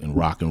 blues, and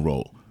rock and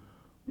roll.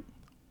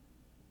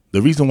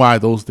 The reason why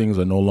those things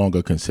are no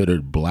longer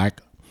considered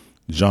black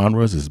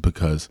genres is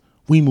because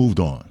we moved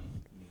on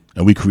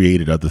and we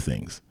created other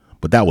things.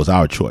 But that was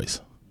our choice,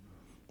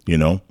 you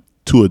know,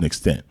 to an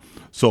extent.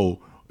 So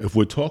if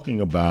we're talking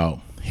about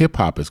hip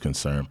hop is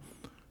concerned,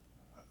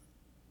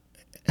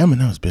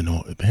 Eminem has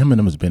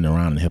been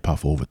around in hip hop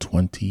for over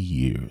 20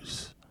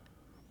 years.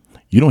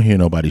 You don't hear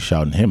nobody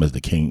shouting him as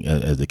the king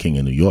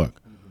of New York.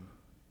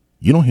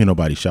 You don't hear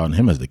nobody shouting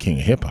him as the king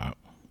of hip hop.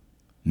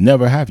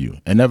 Never have you,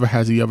 and never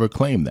has he ever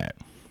claimed that.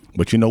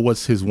 But you know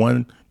what's his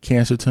one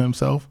cancer to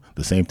himself?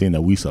 The same thing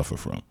that we suffer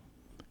from,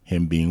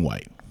 him being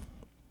white.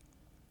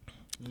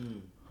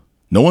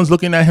 No one's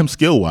looking at him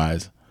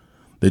skill-wise.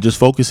 They're just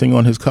focusing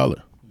on his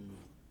color,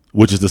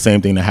 which is the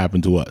same thing that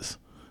happened to us.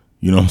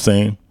 You know what I'm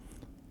saying?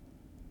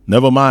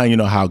 Never mind, you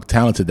know, how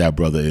talented that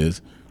brother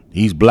is.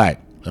 He's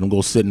black. Let him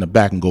go sit in the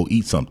back and go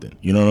eat something.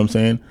 You know what I'm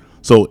saying?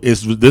 So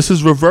this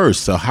is reverse.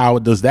 So how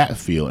does that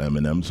feel,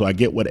 Eminem? So I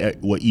get what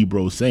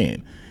Ebro's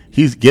saying.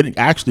 He's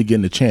actually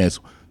getting a chance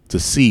to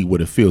see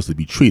what it feels to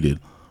be treated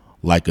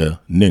like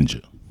a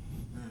ninja.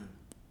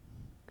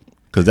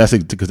 Because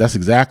that's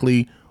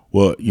exactly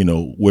what, you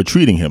know, we're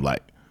treating him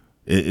like.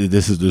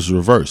 This is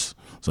reverse.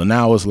 So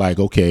now it's like,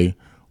 okay,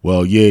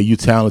 well, yeah, you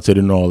talented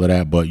and all of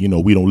that, but, you know,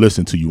 we don't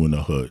listen to you in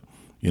the hood.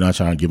 You're not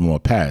trying to give him a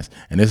pass.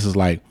 And this is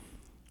like,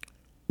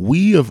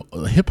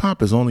 hip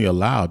hop has only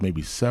allowed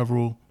maybe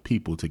several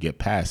people to get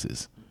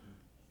passes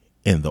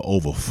in the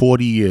over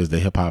 40 years that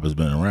hip hop has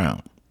been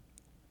around.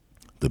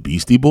 The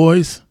Beastie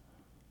Boys,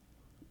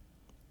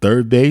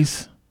 Third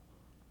Base,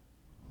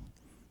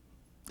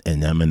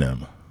 and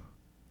Eminem.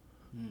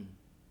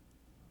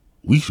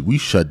 We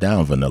shut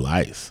down Vanilla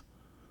Ice.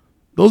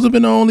 Those have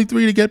been the only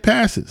three to get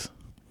passes.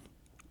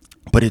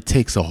 But it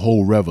takes a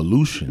whole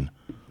revolution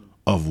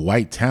of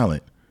white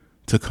talent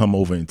to come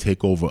over and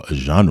take over a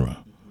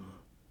genre.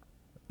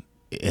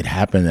 It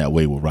happened that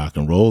way with rock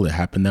and roll. It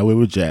happened that way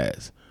with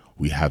jazz.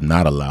 We have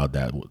not allowed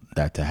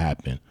that to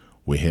happen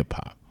with hip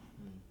hop.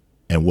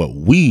 And what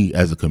we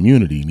as a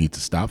community need to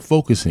stop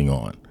focusing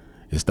on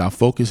is stop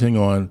focusing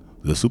on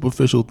the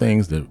superficial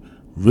things that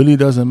really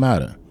doesn't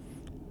matter.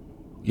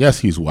 Yes,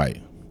 he's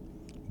white,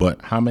 but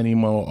how many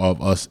more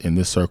of us in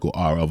this circle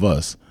are of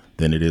us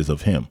than it is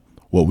of him?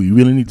 What we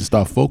really need to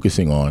start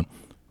focusing on,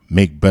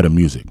 make better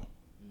music.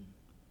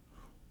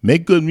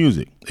 Make good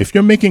music. If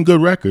you're making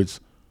good records,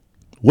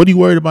 what are you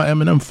worried about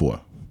Eminem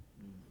for?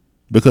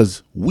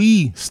 Because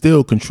we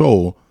still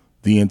control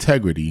the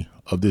integrity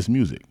of this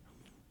music.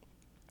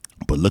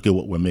 But look at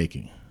what we're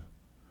making.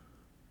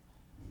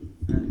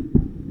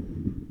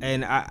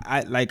 And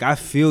I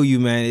feel you,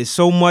 man. It's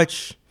so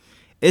much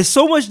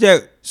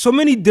that so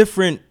many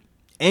different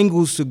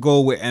angles to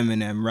go with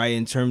Eminem, right?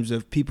 In terms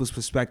of people's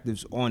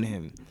perspectives on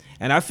him.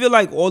 And I feel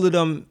like all of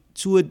them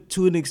to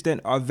an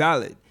extent are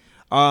valid.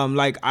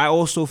 Like I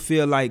also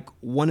feel like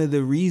one of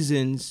the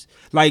reasons,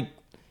 like,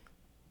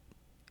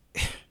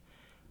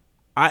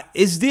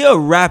 is there a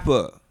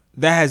rapper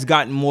that has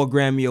gotten more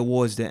Grammy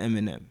Awards than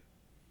Eminem?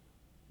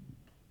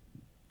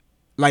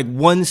 Like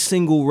one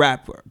single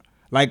rapper.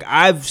 Like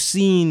I've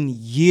seen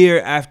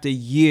year after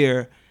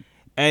year,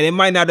 and it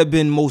might not have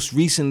been most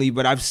recently,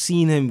 but I've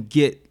seen him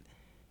get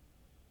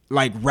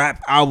like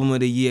rap album of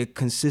the year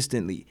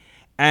consistently.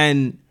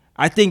 And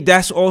I think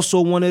that's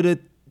also one of the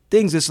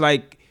things. It's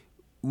like,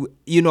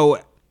 you know,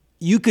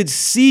 you could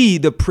see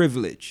the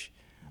privilege.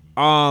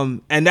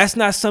 And that's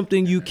not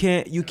something you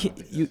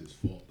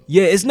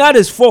yeah, it's not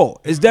his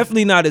fault. It's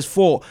definitely not his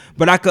fault.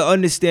 But I could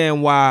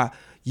understand why,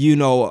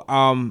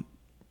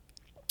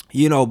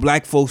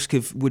 black folks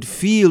would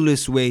feel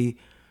this way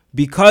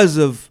because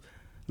of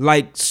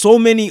like so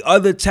many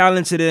other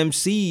talented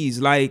MCs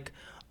like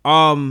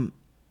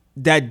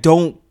that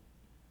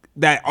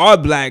are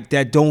black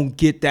that don't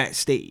get that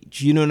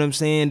stage. You know what I'm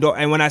saying?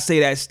 And when I say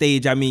that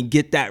stage, I mean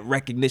get that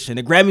recognition.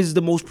 The Grammys is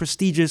the most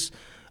prestigious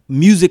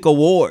music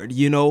award,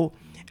 you know?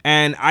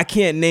 And I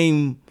can't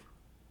name,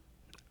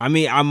 I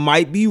mean, I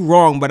might be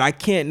wrong, but I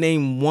can't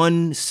name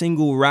one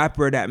single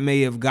rapper that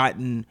may have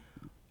gotten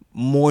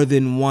more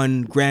than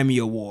one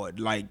Grammy award.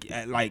 Like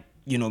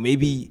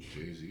maybe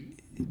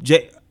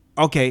Jay-Z.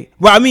 Okay.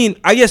 Well, I mean,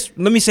 I guess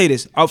let me say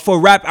this for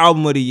rap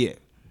album of the year.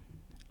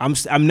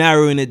 I'm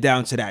narrowing it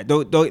down to that.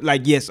 Don't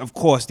like, yes, of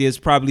course, there's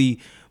probably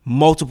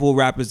multiple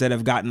rappers that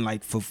have gotten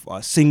like for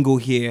a single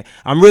here.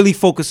 I'm really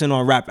focusing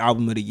on rap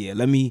album of the year.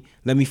 Let me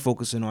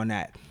focus in on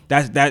that.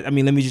 That. I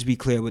mean, let me just be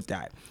clear with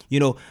that. You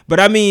know, but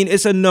I mean,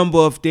 it's a number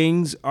of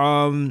things.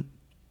 And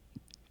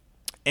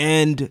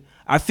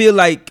I feel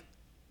like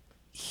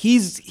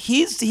he's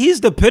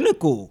the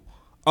pinnacle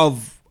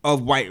of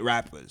white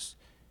rappers.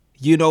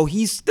 you know,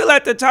 he's still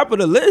at the top of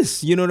the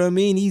list. You know what I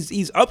mean?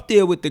 He's up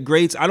there with the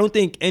greats. I don't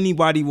think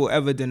anybody will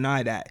ever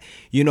deny that.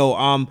 You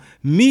know,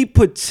 me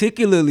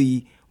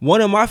particularly,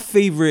 one of my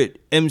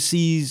favorite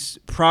MCs,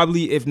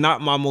 probably if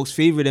not my most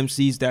favorite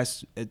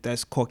MCs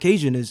that's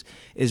Caucasian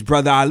is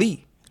Brother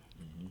Ali.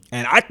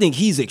 And I think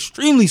he's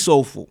extremely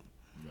soulful.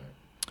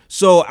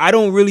 So I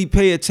don't really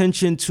pay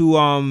attention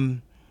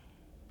to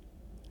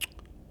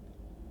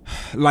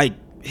like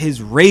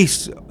his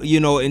race, you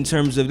know, in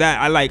terms of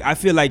that. I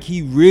feel like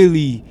he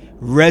really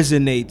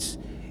resonates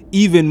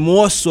even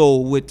more so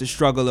with the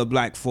struggle of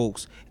black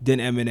folks than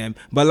Eminem.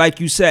 But like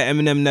you said,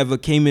 Eminem never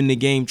came in the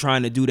game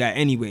trying to do that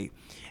anyway.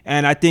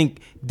 And I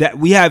think that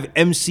we have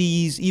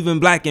MCs, even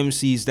black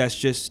MCs,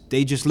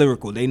 they just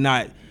lyrical. They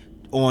not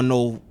on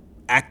no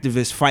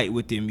activist fight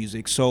with their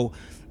music. So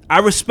I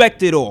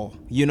respect it all,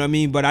 you know what I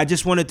mean? But I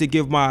just wanted to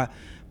give my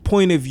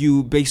point of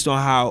view based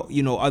on how,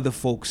 you know, other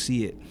folks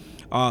see it.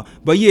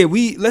 But yeah,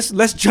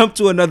 let's jump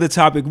to another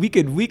topic. We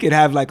could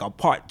have like a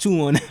part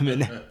 2 on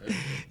Eminem.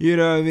 You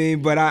know what I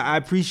mean? But I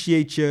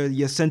appreciate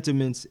your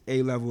sentiments.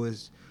 A-Level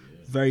is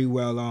very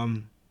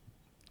well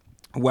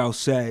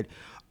said.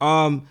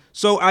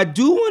 So I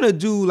do want to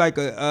do like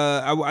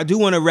I do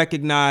want to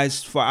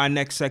recognize for our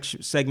next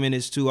segment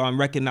is to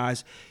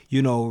recognize,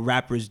 you know,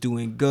 rappers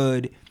doing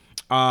good.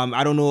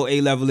 I don't know,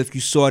 A-Level, if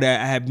you saw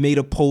that. I have made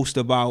a post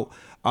about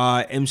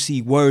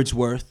MC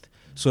Wordsworth.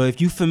 So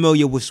if you're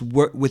familiar with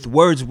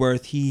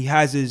Wordsworth, he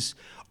has his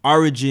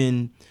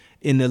origin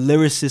in the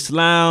Lyricist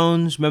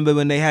Lounge. Remember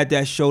when they had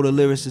that show, the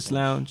Lyricist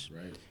Lounge?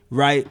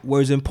 Right?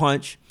 Words and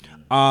Punch.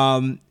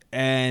 And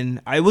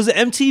it was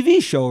an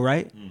MTV show,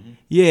 right? Mm-hmm.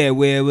 Yeah,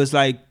 where it was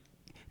like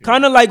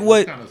kind of like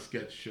what kind of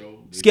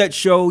sketch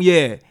show,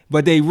 yeah.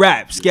 But they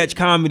rap, sketch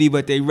comedy,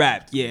 but they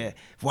rapped, yeah.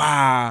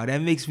 Wow,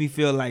 that makes me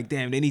feel like,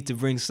 damn, they need to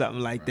bring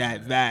something like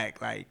that back.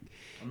 Like,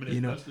 I mean,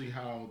 you know,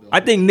 how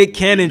I think Nick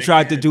Cannon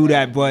tried to do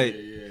that, but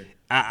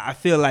I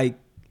feel like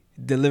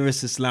the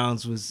Lyricist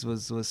Lounge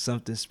was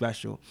something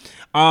special.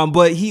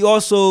 But he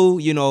also,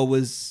 you know,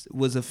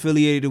 was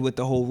affiliated with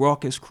the whole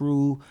Raucous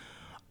crew.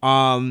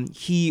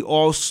 He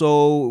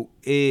also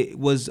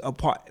was a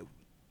part.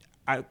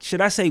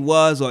 Should I say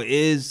was or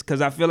is?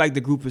 Because I feel like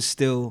the group is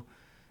still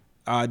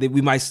that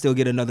we might still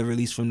get another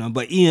release from them.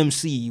 But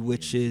EMC,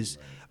 which is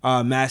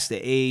Master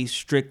Ace,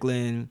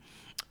 Strickland,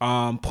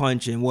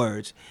 Punch, and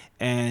Words.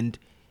 And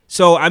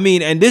so, I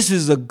mean, and this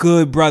is a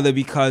good brother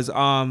because,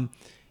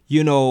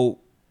 you know,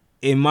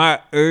 in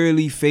my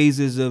early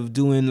phases of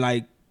doing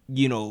like,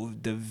 you know,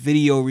 the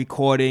video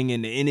recording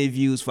and the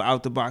interviews for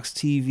Out the Box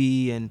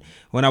TV, and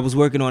when I was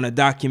working on a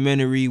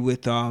documentary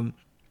with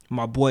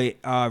my boy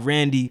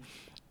Randy,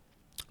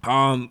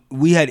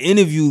 we had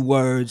interviewed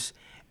Words,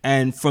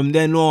 and from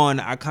then on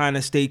I kind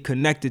of stayed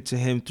connected to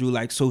him through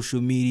like social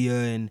media,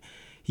 and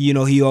you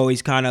know, he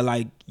always kind of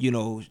like, you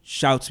know,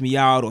 shouts me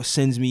out or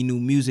sends me new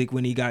music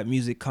when he got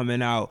music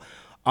coming out.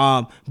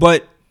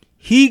 But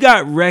he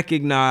got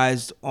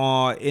recognized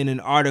in an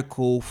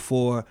article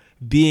for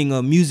being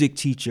a music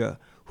teacher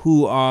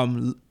who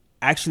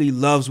actually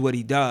loves what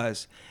he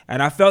does.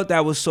 And I felt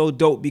that was so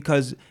dope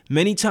because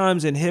many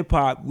times in hip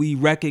hop, we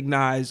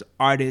recognize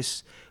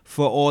artists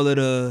for all of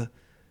the,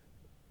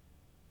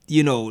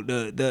 you know,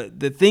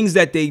 the things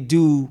that they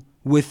do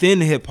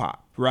within hip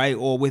hop, right?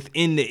 Or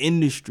within the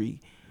industry.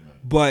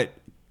 But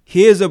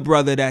here's a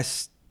brother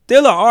that's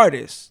still an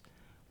artist,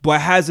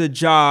 but has a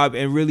job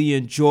and really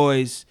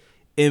enjoys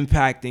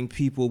impacting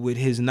people with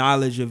his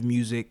knowledge of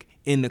music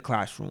in the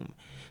classroom.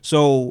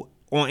 So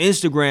on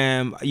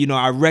Instagram, you know,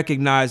 I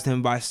recognized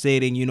him by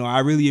stating, you know, I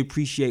really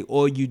appreciate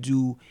all you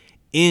do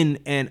in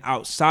and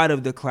outside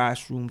of the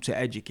classroom to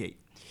educate,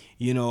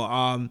 you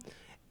know,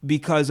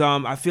 because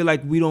I feel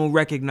like we don't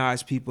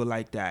recognize people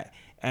like that.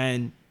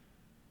 And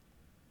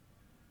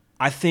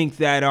I think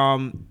that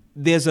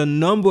there's a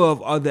number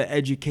of other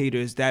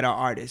educators that are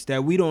artists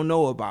that we don't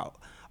know about.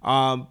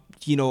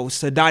 You know,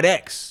 Sadat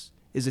X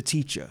is a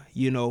teacher,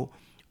 you know.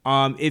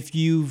 If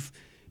you've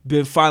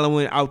been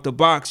following Out the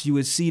Box, you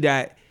would see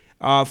that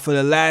for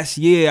the last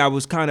year, I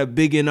was kind of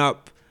bigging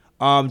up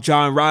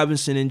John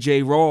Robinson and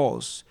Jay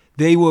Rawls.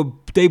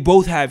 They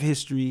both have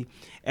history,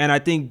 and I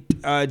think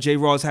Jay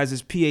Rawls has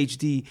his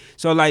PhD.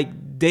 So like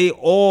they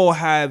all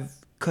have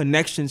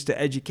connections to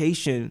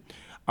education,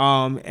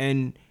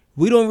 and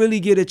we don't really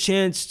get a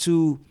chance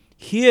to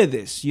hear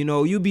this. You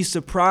know, you'd be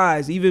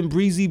surprised. Even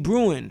Breezy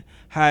Bruin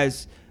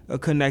has a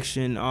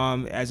connection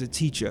as a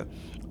teacher.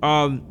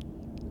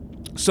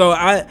 So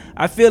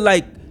I feel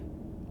like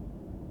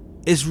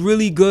it's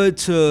really good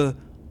to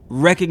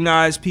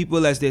recognize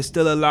people as they're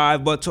still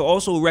alive, but to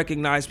also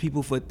recognize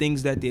people for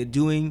things that they're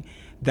doing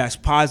that's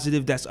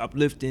positive, that's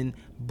uplifting,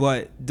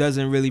 but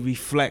doesn't really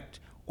reflect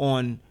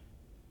on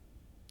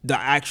the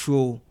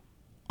actual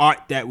art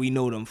that we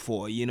know them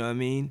for, you know what I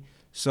mean?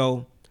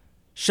 So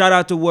shout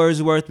out to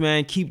Wordsworth,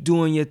 man. Keep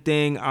doing your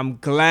thing. I'm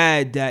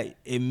glad that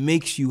it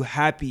makes you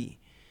happy,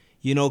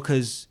 you know,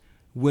 because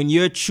when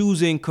you're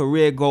choosing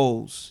career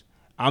goals,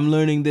 I'm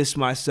learning this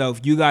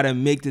myself. You got to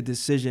make the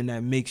decision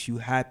that makes you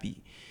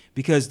happy,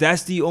 because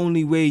that's the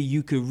only way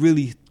you could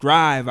really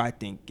thrive. I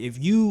think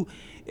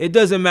it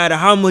doesn't matter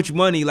how much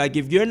money, like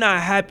if you're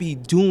not happy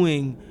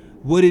doing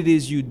what it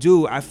is you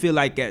do, I feel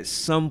like at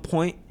some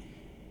point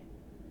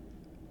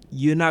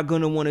you're not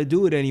gonna want to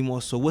do it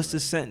anymore. So what's the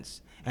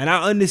sense? And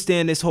I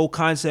understand this whole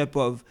concept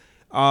of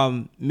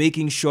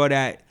making sure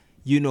that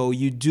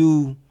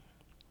you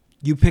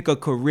pick a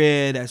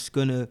career that's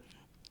gonna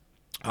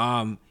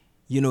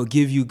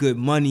give you good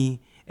money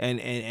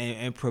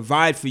and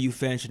provide for you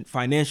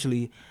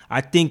financially.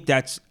 I think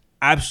that's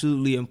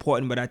absolutely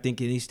important, but I think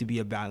it needs to be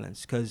a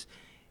balance, because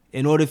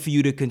in order for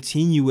you to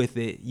continue with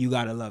it, you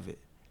gotta love it.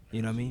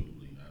 You know what I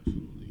mean?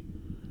 Absolutely.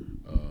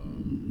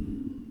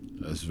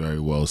 That's very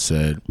well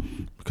said,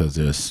 because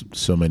there's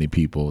so many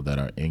people that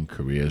are in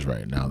careers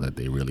right now that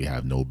they really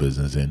have no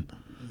business in,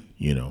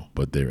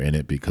 but they're in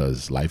it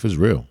because life is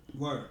real.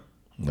 Word.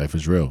 Life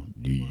is real.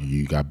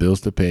 You got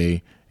bills to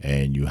pay,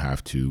 and you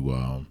have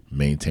to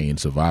maintain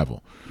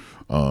survival.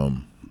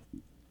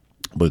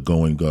 But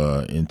going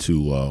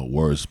into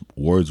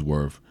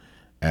Wordsworth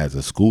as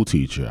a school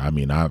teacher, I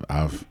mean,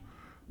 I've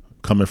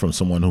coming from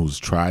someone who's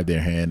tried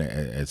their hand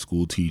at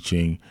school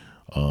teaching.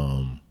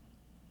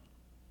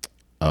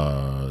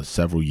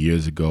 Several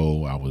years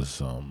ago, I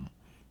was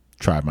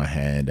tried my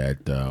hand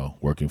at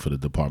working for the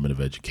Department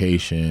of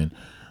Education.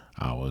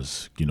 I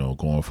was,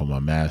 going for my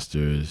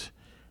master's,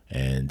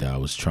 and I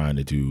was trying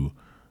to do,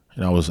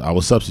 and I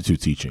was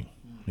substitute teaching.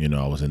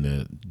 I was in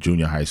the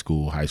junior high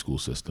school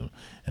system,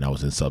 and I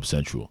was in Sub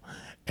Central.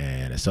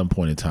 And at some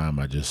point in time,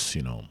 I just,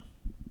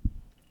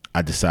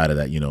 I decided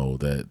that,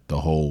 that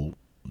the whole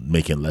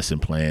making lesson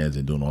plans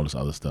and doing all this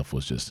other stuff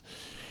was just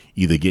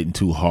either getting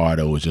too hard,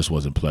 or it just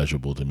wasn't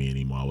pleasurable to me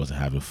anymore. I wasn't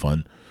having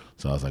fun.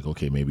 So I was like,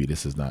 okay, maybe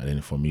this is not in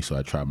it for me. So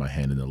I tried my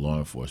hand in the law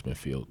enforcement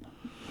field,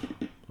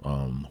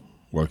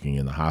 working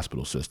in the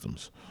hospital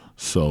systems.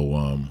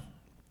 So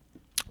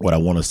what I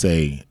want to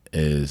say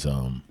is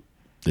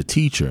the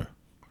teacher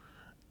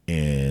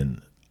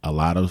in a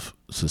lot of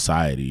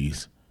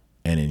societies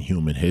and in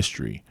human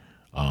history,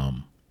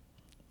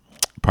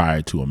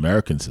 prior to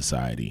American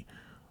society,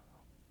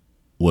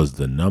 was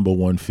the number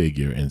one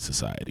figure in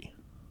society.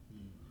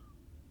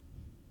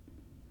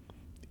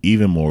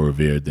 Even more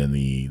revered than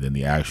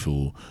the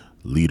actual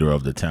leader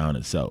of the town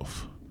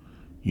itself.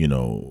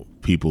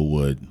 People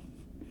would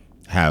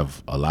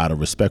have a lot of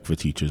respect for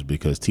teachers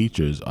because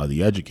teachers are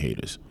the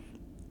educators.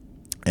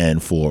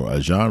 And for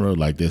a genre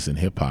like this in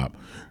hip hop,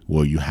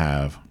 where you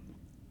have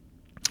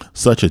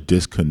such a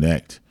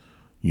disconnect,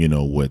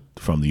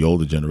 from the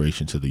older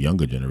generation to the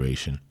younger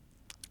generation,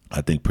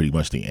 I think pretty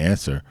much the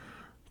answer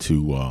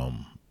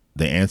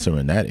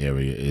in that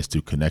area is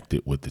to connect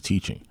it with the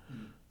teaching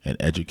and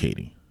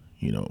educating.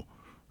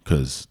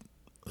 Because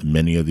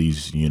many of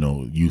these,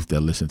 youth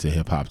that listen to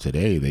hip hop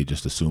today, they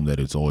just assume that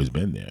it's always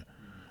been there.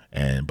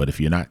 But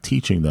if you're not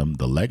teaching them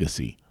the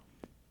legacy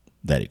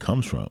that it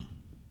comes from,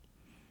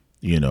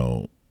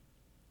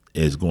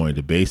 is going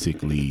to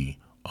basically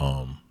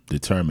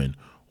determine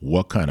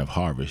what kind of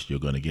harvest you're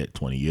going to get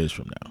 20 years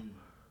from now.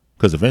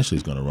 Because eventually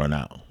it's going to run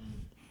out.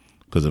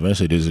 Because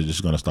eventually this is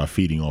just going to start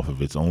feeding off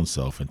of its own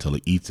self until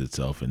it eats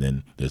itself, and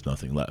then there's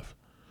nothing left.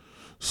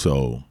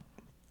 So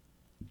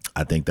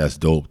I think that's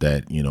dope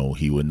that,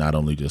 he would not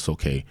only just,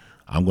 okay,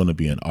 I'm going to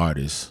be an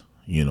artist,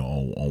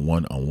 on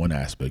one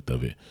aspect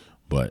of it,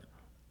 but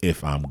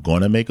if I'm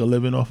going to make a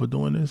living off of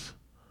doing this,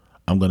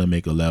 I'm going to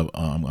make a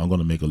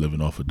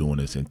living off of doing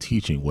this and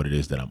teaching what it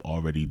is that I'm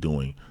already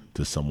doing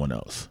to someone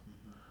else.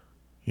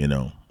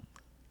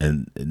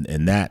 And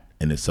that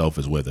in itself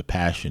is where the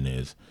passion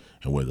is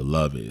and where the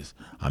love is.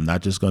 I'm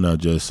not just going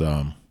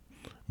to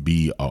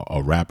be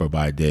a rapper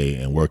by day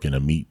and work in a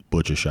meat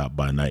butcher shop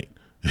by night.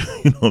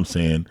 You know what I'm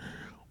saying?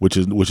 Which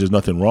is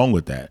nothing wrong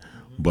with that.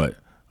 But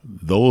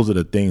those are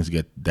the things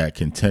that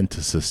can tend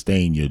to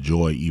sustain your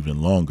joy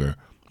even longer,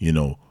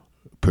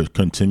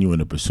 continuing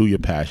to pursue your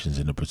passions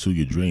and to pursue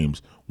your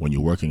dreams when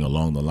you're working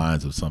along the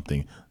lines of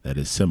something that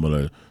is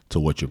similar to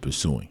what you're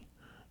pursuing,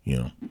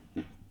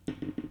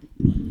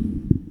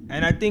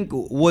 And I think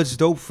what's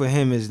dope for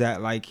him is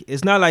that, like,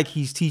 it's not like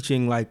he's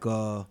teaching like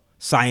a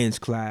science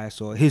class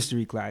or a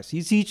history class.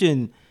 He's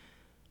teaching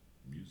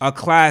a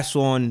class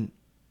on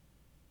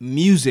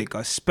music,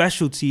 a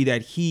specialty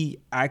that he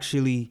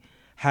actually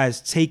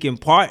has taken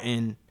part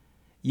in,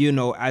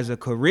 as a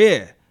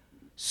career.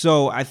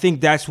 So I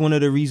think that's one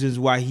of the reasons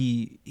why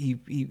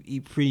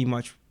he pretty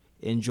much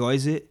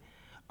enjoys it.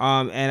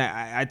 And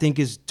I think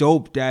it's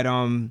dope that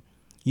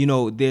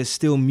there's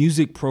still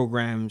music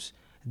programs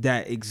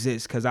that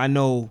exist, because I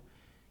know,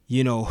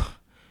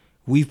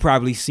 we've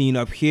probably seen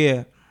up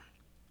here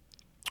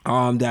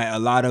that a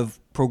lot of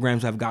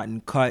programs have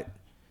gotten cut,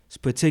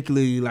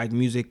 particularly like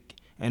music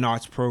and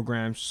arts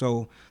programs.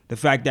 So the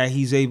fact that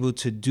he's able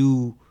to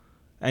do,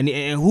 and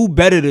who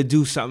better to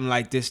do something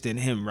like this than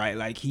him, right?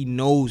 Like, he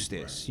knows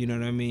this, you know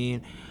what I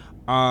mean?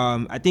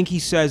 I think he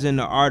says in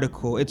the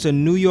article, it's a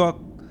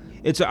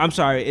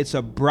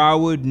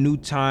Broward New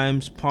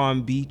Times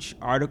Palm Beach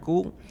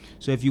article.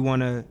 So if you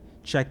want to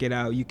check it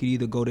out. You could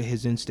either go to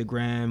his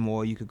Instagram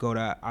or you could go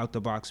to Out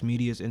the Box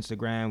Media's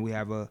Instagram. We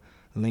have a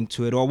link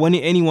to it, or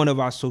any one of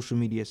our social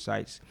media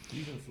sites.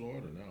 He's in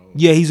Florida now.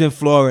 Yeah, he's in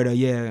Florida.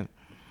 Yeah.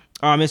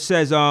 It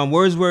says,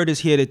 Wordsworth is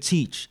here to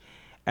teach,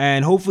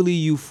 and hopefully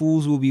you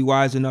fools will be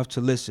wise enough to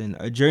listen.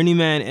 A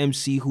journeyman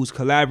MC who's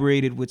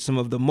collaborated with some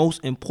of the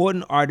most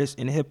important artists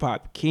in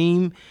hip-hop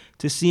came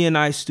to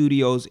CNI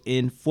Studios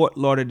in Fort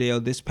Lauderdale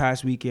this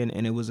past weekend,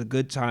 and it was a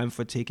good time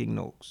for taking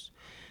notes.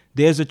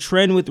 There's a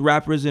trend with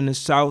rappers in the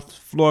South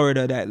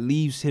Florida that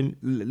leaves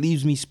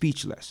me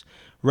speechless.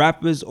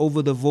 Rappers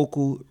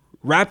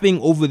rapping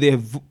over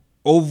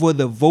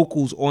the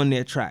vocals on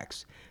their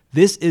tracks.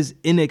 This is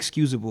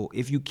inexcusable.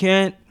 If you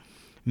can't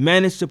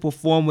manage to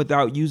perform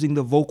without using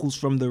the vocals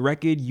from the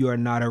record, you are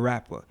not a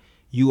rapper.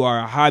 You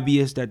are a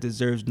hobbyist that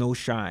deserves no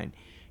shine.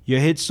 Your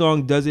hit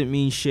song doesn't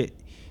mean shit.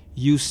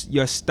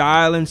 Your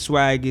style and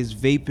swag is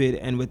vapid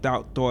and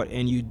without thought,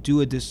 and you do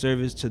a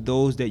disservice to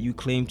those that you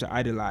claim to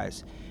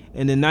idolize.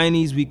 In the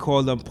 90s, we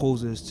called them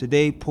posers.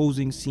 Today,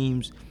 posing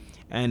seems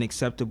an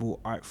acceptable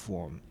art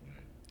form.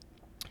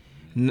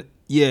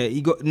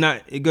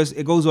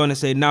 It goes on to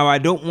say, now I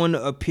don't want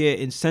to appear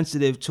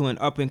insensitive to an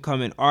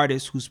up-and-coming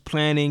artist who's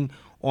planning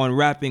on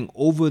rapping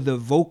over the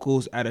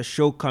vocals at a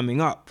show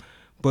coming up,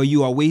 but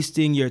you are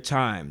wasting your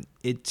time.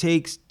 It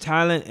takes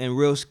talent and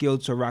real skill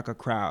to rock a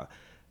crowd.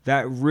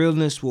 That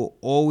realness will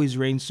always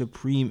reign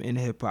supreme in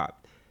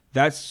hip-hop.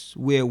 That's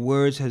where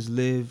Words has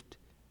lived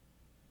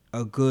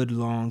a good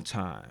long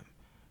time,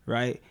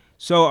 right?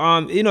 So,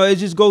 it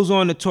just goes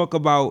on to talk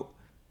about,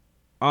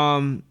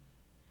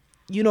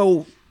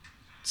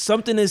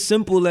 something as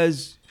simple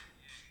as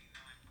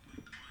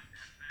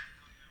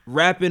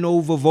rapping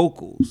over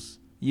vocals.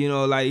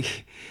 Like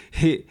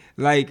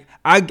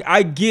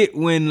I get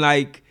when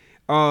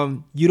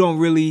you don't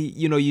really,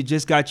 you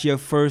just got your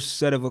first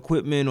set of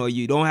equipment, or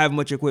you don't have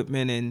much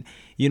equipment, and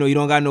you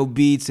don't got no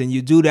beats, and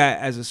you do that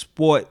as a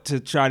sport to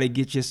try to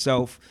get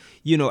yourself,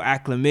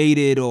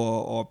 acclimated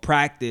or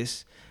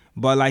practice.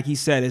 But like he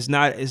said, it's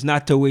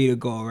not the way to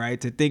go, right?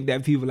 To think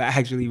that people are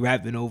actually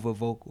rapping over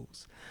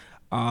vocals.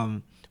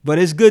 But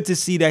it's good to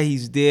see that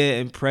he's there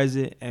and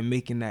present and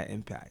making that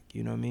impact.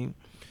 You know what I mean?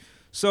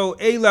 So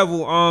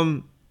A-Level,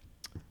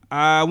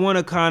 I want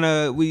to kind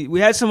of,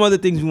 we had some other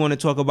things we want to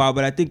talk about,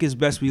 but I think it's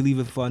best we leave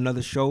it for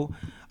another show,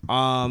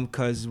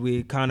 because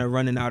we're kind of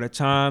running out of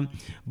time.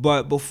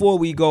 But before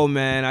we go,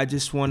 man, I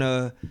just want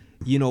to,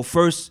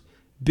 first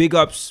big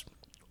ups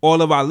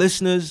all of our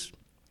listeners.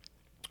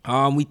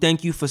 We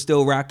thank you for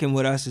still rocking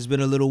with us. It's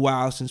been a little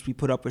while since we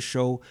put up a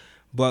show,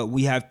 but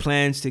we have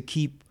plans to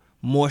keep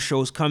more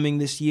shows coming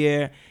this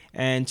year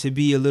and to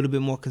be a little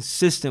bit more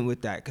consistent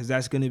with that, because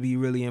that's going to be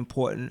really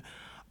important.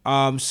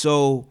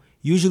 So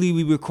usually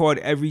we record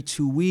every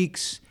 2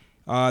 weeks.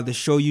 The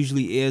show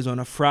usually airs on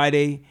a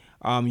Friday.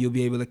 You'll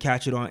be able to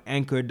catch it on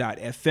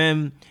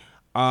anchor.fm.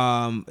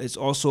 It's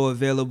also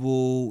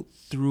available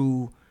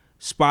through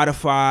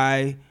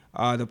Spotify,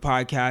 the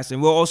podcast,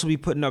 and we'll also be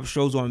putting up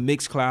shows on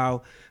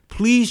Mixcloud.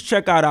 Please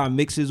check out our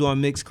mixes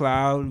on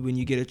Mixcloud when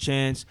you get a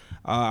chance.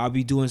 I'll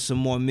be doing some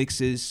more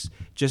mixes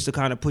just to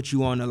kind of put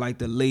you on to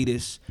the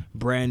latest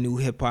brand new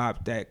hip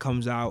hop that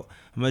comes out.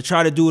 I'm going to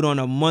try to do it on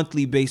a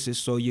monthly basis,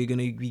 so you're going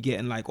to be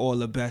getting all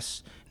the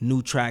best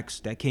new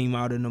tracks that came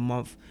out in the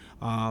month.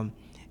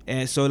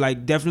 And so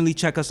definitely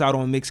check us out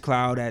on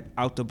Mixcloud at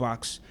Out the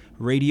Box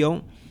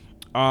Radio.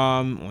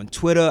 On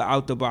Twitter,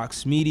 Out the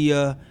Box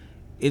Media.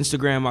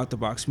 Instagram, Out the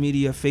Box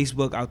Media.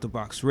 Facebook, Out the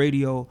Box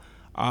Radio.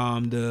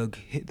 The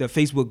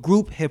Facebook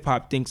group, Hip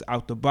Hop Thinks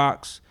Out the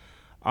Box.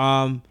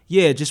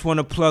 Just want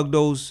to plug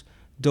those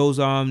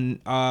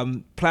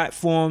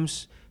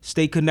platforms.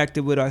 Stay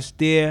connected with us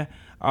there.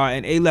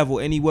 And A-Level,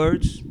 any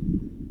words?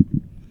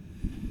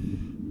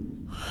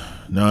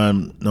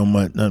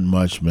 Not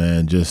much,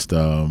 man. Just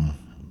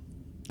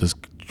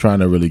trying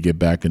to really get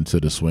back into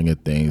the swing of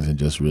things, and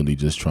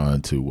just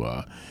trying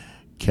to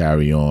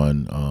carry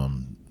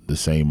on the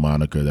same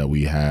moniker that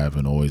we have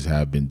and always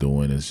have been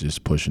doing, is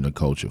just pushing the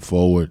culture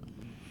forward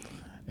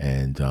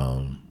and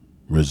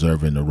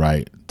reserving the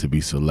right to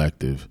be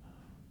selective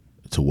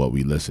to what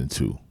we listen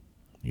to.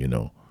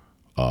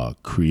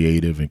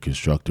 Creative and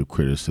constructive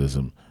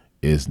criticism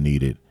is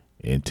needed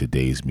in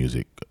today's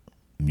music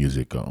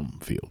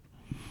field.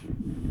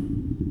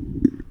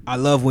 I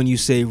love when you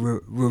say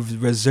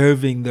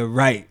reserving the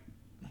right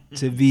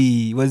to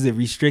be, what is it,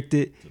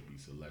 restricted?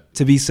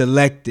 To be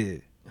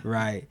selected,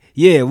 right?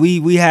 Yeah,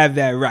 we have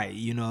that right,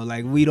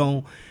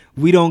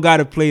 we don't got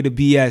to play the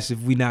BS if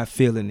we not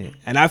feeling it.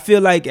 And I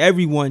feel like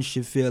everyone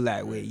should feel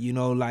that way,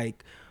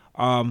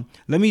 let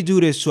me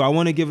do this too. I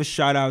want to give a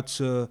shout out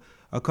to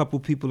a couple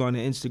people on the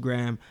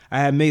Instagram. I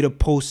had made a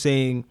post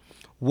saying,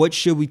 what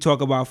should we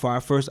talk about for our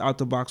first Out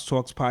the Box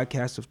Talks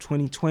podcast of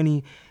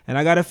 2020? And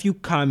I got a few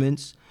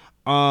comments.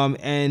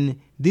 And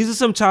these are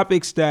some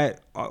topics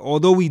that,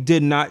 although we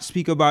did not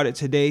speak about it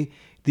today,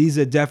 these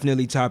are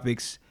definitely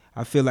topics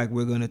I feel like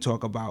we're going to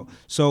talk about.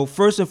 So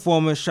first and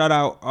foremost, shout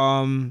out,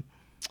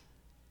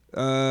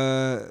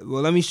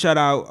 let me shout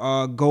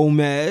out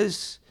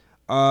Gomez.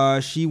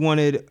 She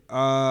wanted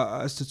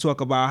us to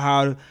talk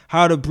about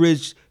how to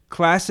bridge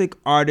classic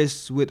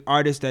artists with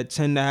artists that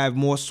tend to have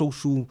more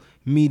social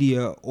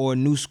media or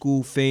new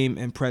school fame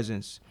and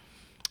presence.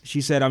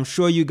 She said, I'm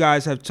sure you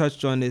guys have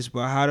touched on this,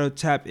 but how to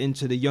tap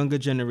into the younger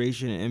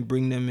generation and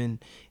bring them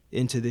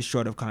into this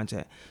sort of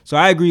content. So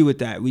I agree with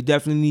that. We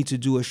definitely need to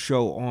do a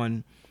show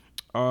on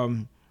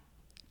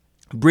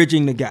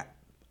bridging the gap.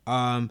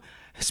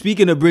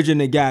 Speaking of bridging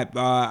the gap,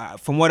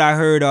 from what I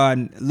heard,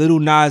 Lil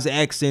Nas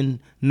X and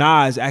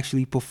Nas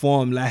actually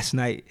performed last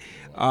night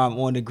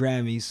on the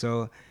Grammys.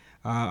 So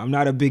I'm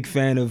not a big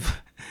fan of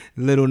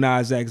Lil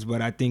Nas X,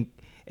 but I think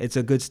it's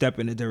a good step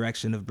in the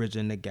direction of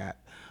bridging the gap.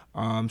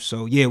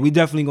 So yeah, we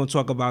definitely gonna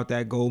talk about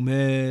that.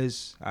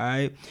 Gomez, all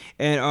right,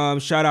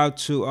 and shout out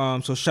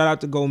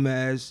to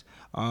Gomez.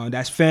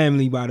 That's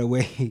family, by the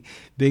way.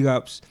 Big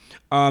ups.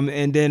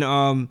 And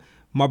then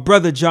my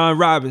brother John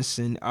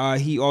Robinson,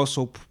 he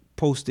also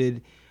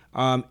posted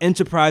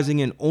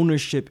enterprising and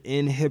ownership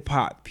in hip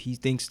hop. He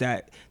thinks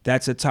that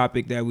that's a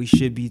topic that we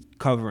should be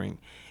covering.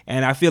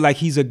 And I feel like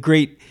he's a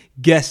great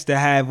guest to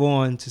have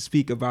on to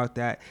speak about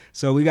that.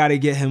 So we got to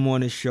get him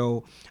on the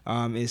show.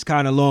 It's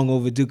kind of long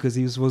overdue because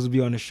he was supposed to be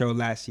on the show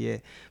last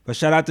year. But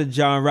shout out to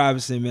John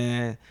Robinson,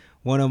 man.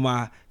 One of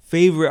my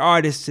favorite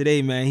artists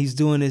today, man. He's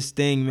doing his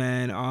thing,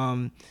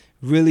 man.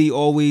 Really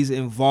always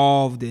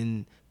involved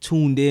and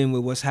tuned in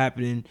with what's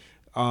happening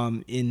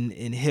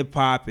in hip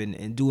hop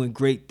and doing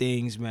great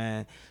things,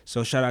 man.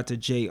 So shout out to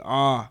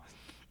JR.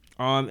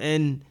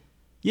 And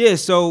yeah,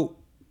 so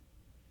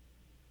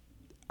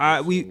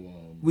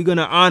we're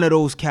gonna honor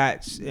those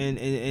cats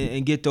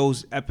and get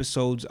those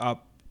episodes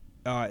up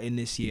in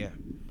this year.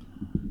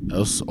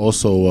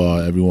 Also,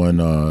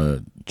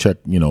 everyone check,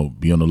 be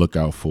on the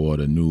lookout for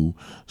the new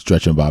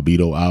Stretch and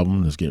Bobbito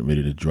album that's getting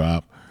ready to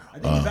drop. I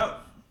think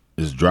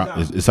it's out.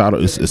 It's out.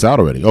 It's out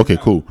already. Okay,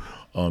 cool.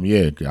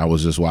 Yeah, I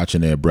was just watching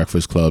their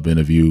Breakfast Club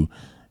interview.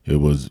 It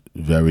was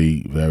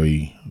very,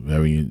 very,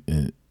 very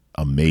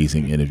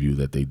amazing interview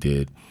that they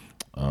did.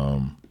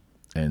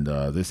 And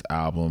this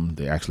album,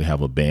 they actually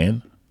have a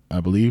band, I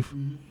believe.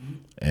 Mm-hmm.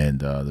 And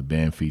the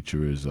band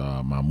features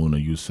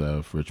Mamouna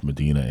Youssef, Rich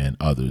Medina, and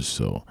others.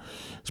 So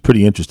it's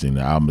pretty interesting.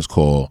 The album is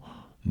called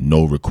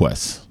No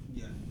Requests.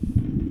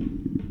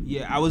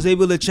 Yeah, I was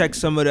able to check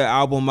some of the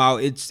album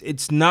out.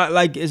 It's not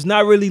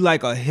really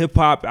like a hip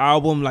hop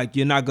album. Like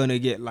you're not gonna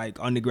get like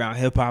underground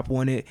hip hop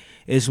on it.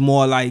 It's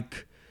more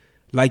like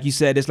you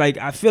said. It's like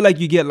I feel like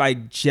you get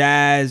like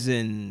jazz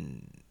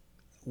and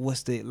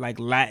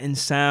Latin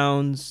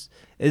sounds.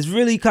 It's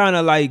really kind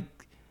of like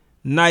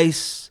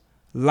nice,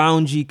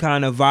 loungy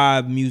kind of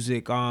vibe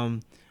music.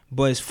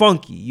 But it's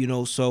funky,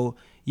 So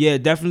yeah,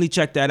 definitely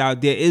check that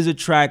out. There is a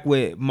track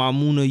with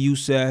Mamouna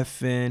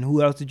Youssef and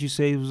who else did you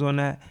say was on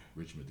that?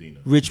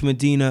 Rich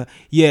Medina.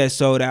 Yeah,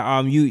 so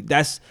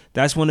that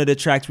that's one of the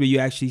tracks where you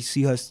actually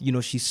see her.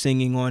 She's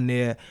singing on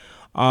there.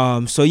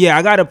 So yeah,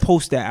 I gotta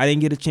post that. I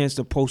didn't get a chance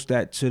to post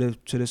that to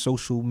the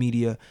social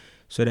media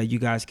so that you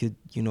guys could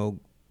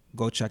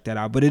go check that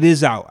out. But it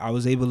is out. I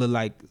was able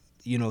to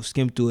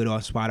skim through it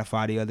on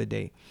Spotify the other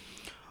day.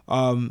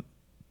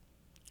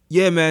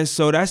 Yeah, man.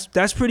 So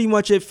that's pretty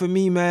much it for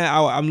me, man.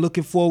 I'm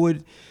looking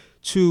forward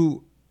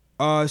to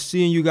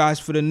seeing you guys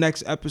for the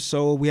next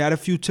episode. We had a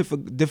few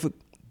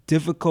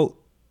difficult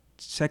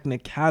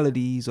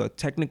technicalities or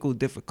technical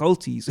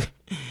difficulties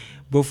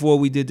before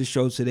we did the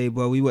show today,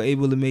 but we were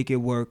able to make it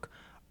work.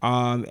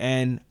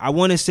 And I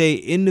want to say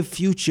in the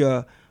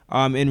future,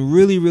 and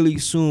really, really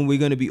soon, we're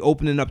going to be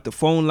opening up the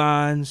phone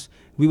lines.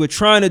 We were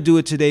trying to do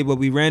it today, but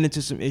we ran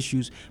into some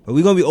issues. But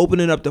we're going to be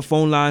opening up the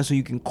phone lines so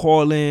you can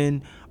call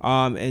in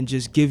and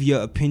just give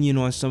your opinion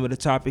on some of the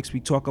topics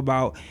we talk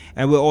about.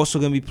 And we're also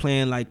going to be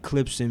playing like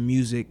clips and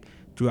music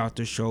throughout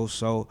the show.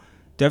 So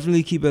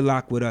definitely keep it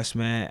locked with us,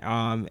 man.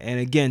 And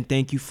again,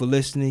 thank you for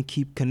listening.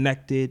 Keep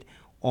connected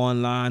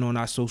online on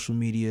our social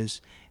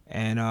medias.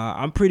 And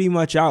I'm pretty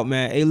much out,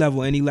 man.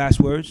 A-Level, any last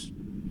words?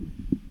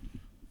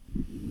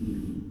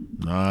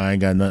 No, I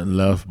ain't got nothing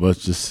left but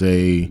to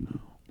say,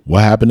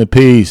 what happened to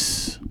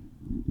peace?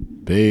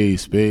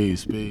 Peace,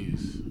 peace,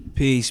 peace.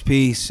 Peace,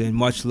 peace, and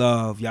much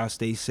love. Y'all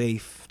stay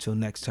safe. Till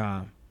next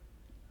time.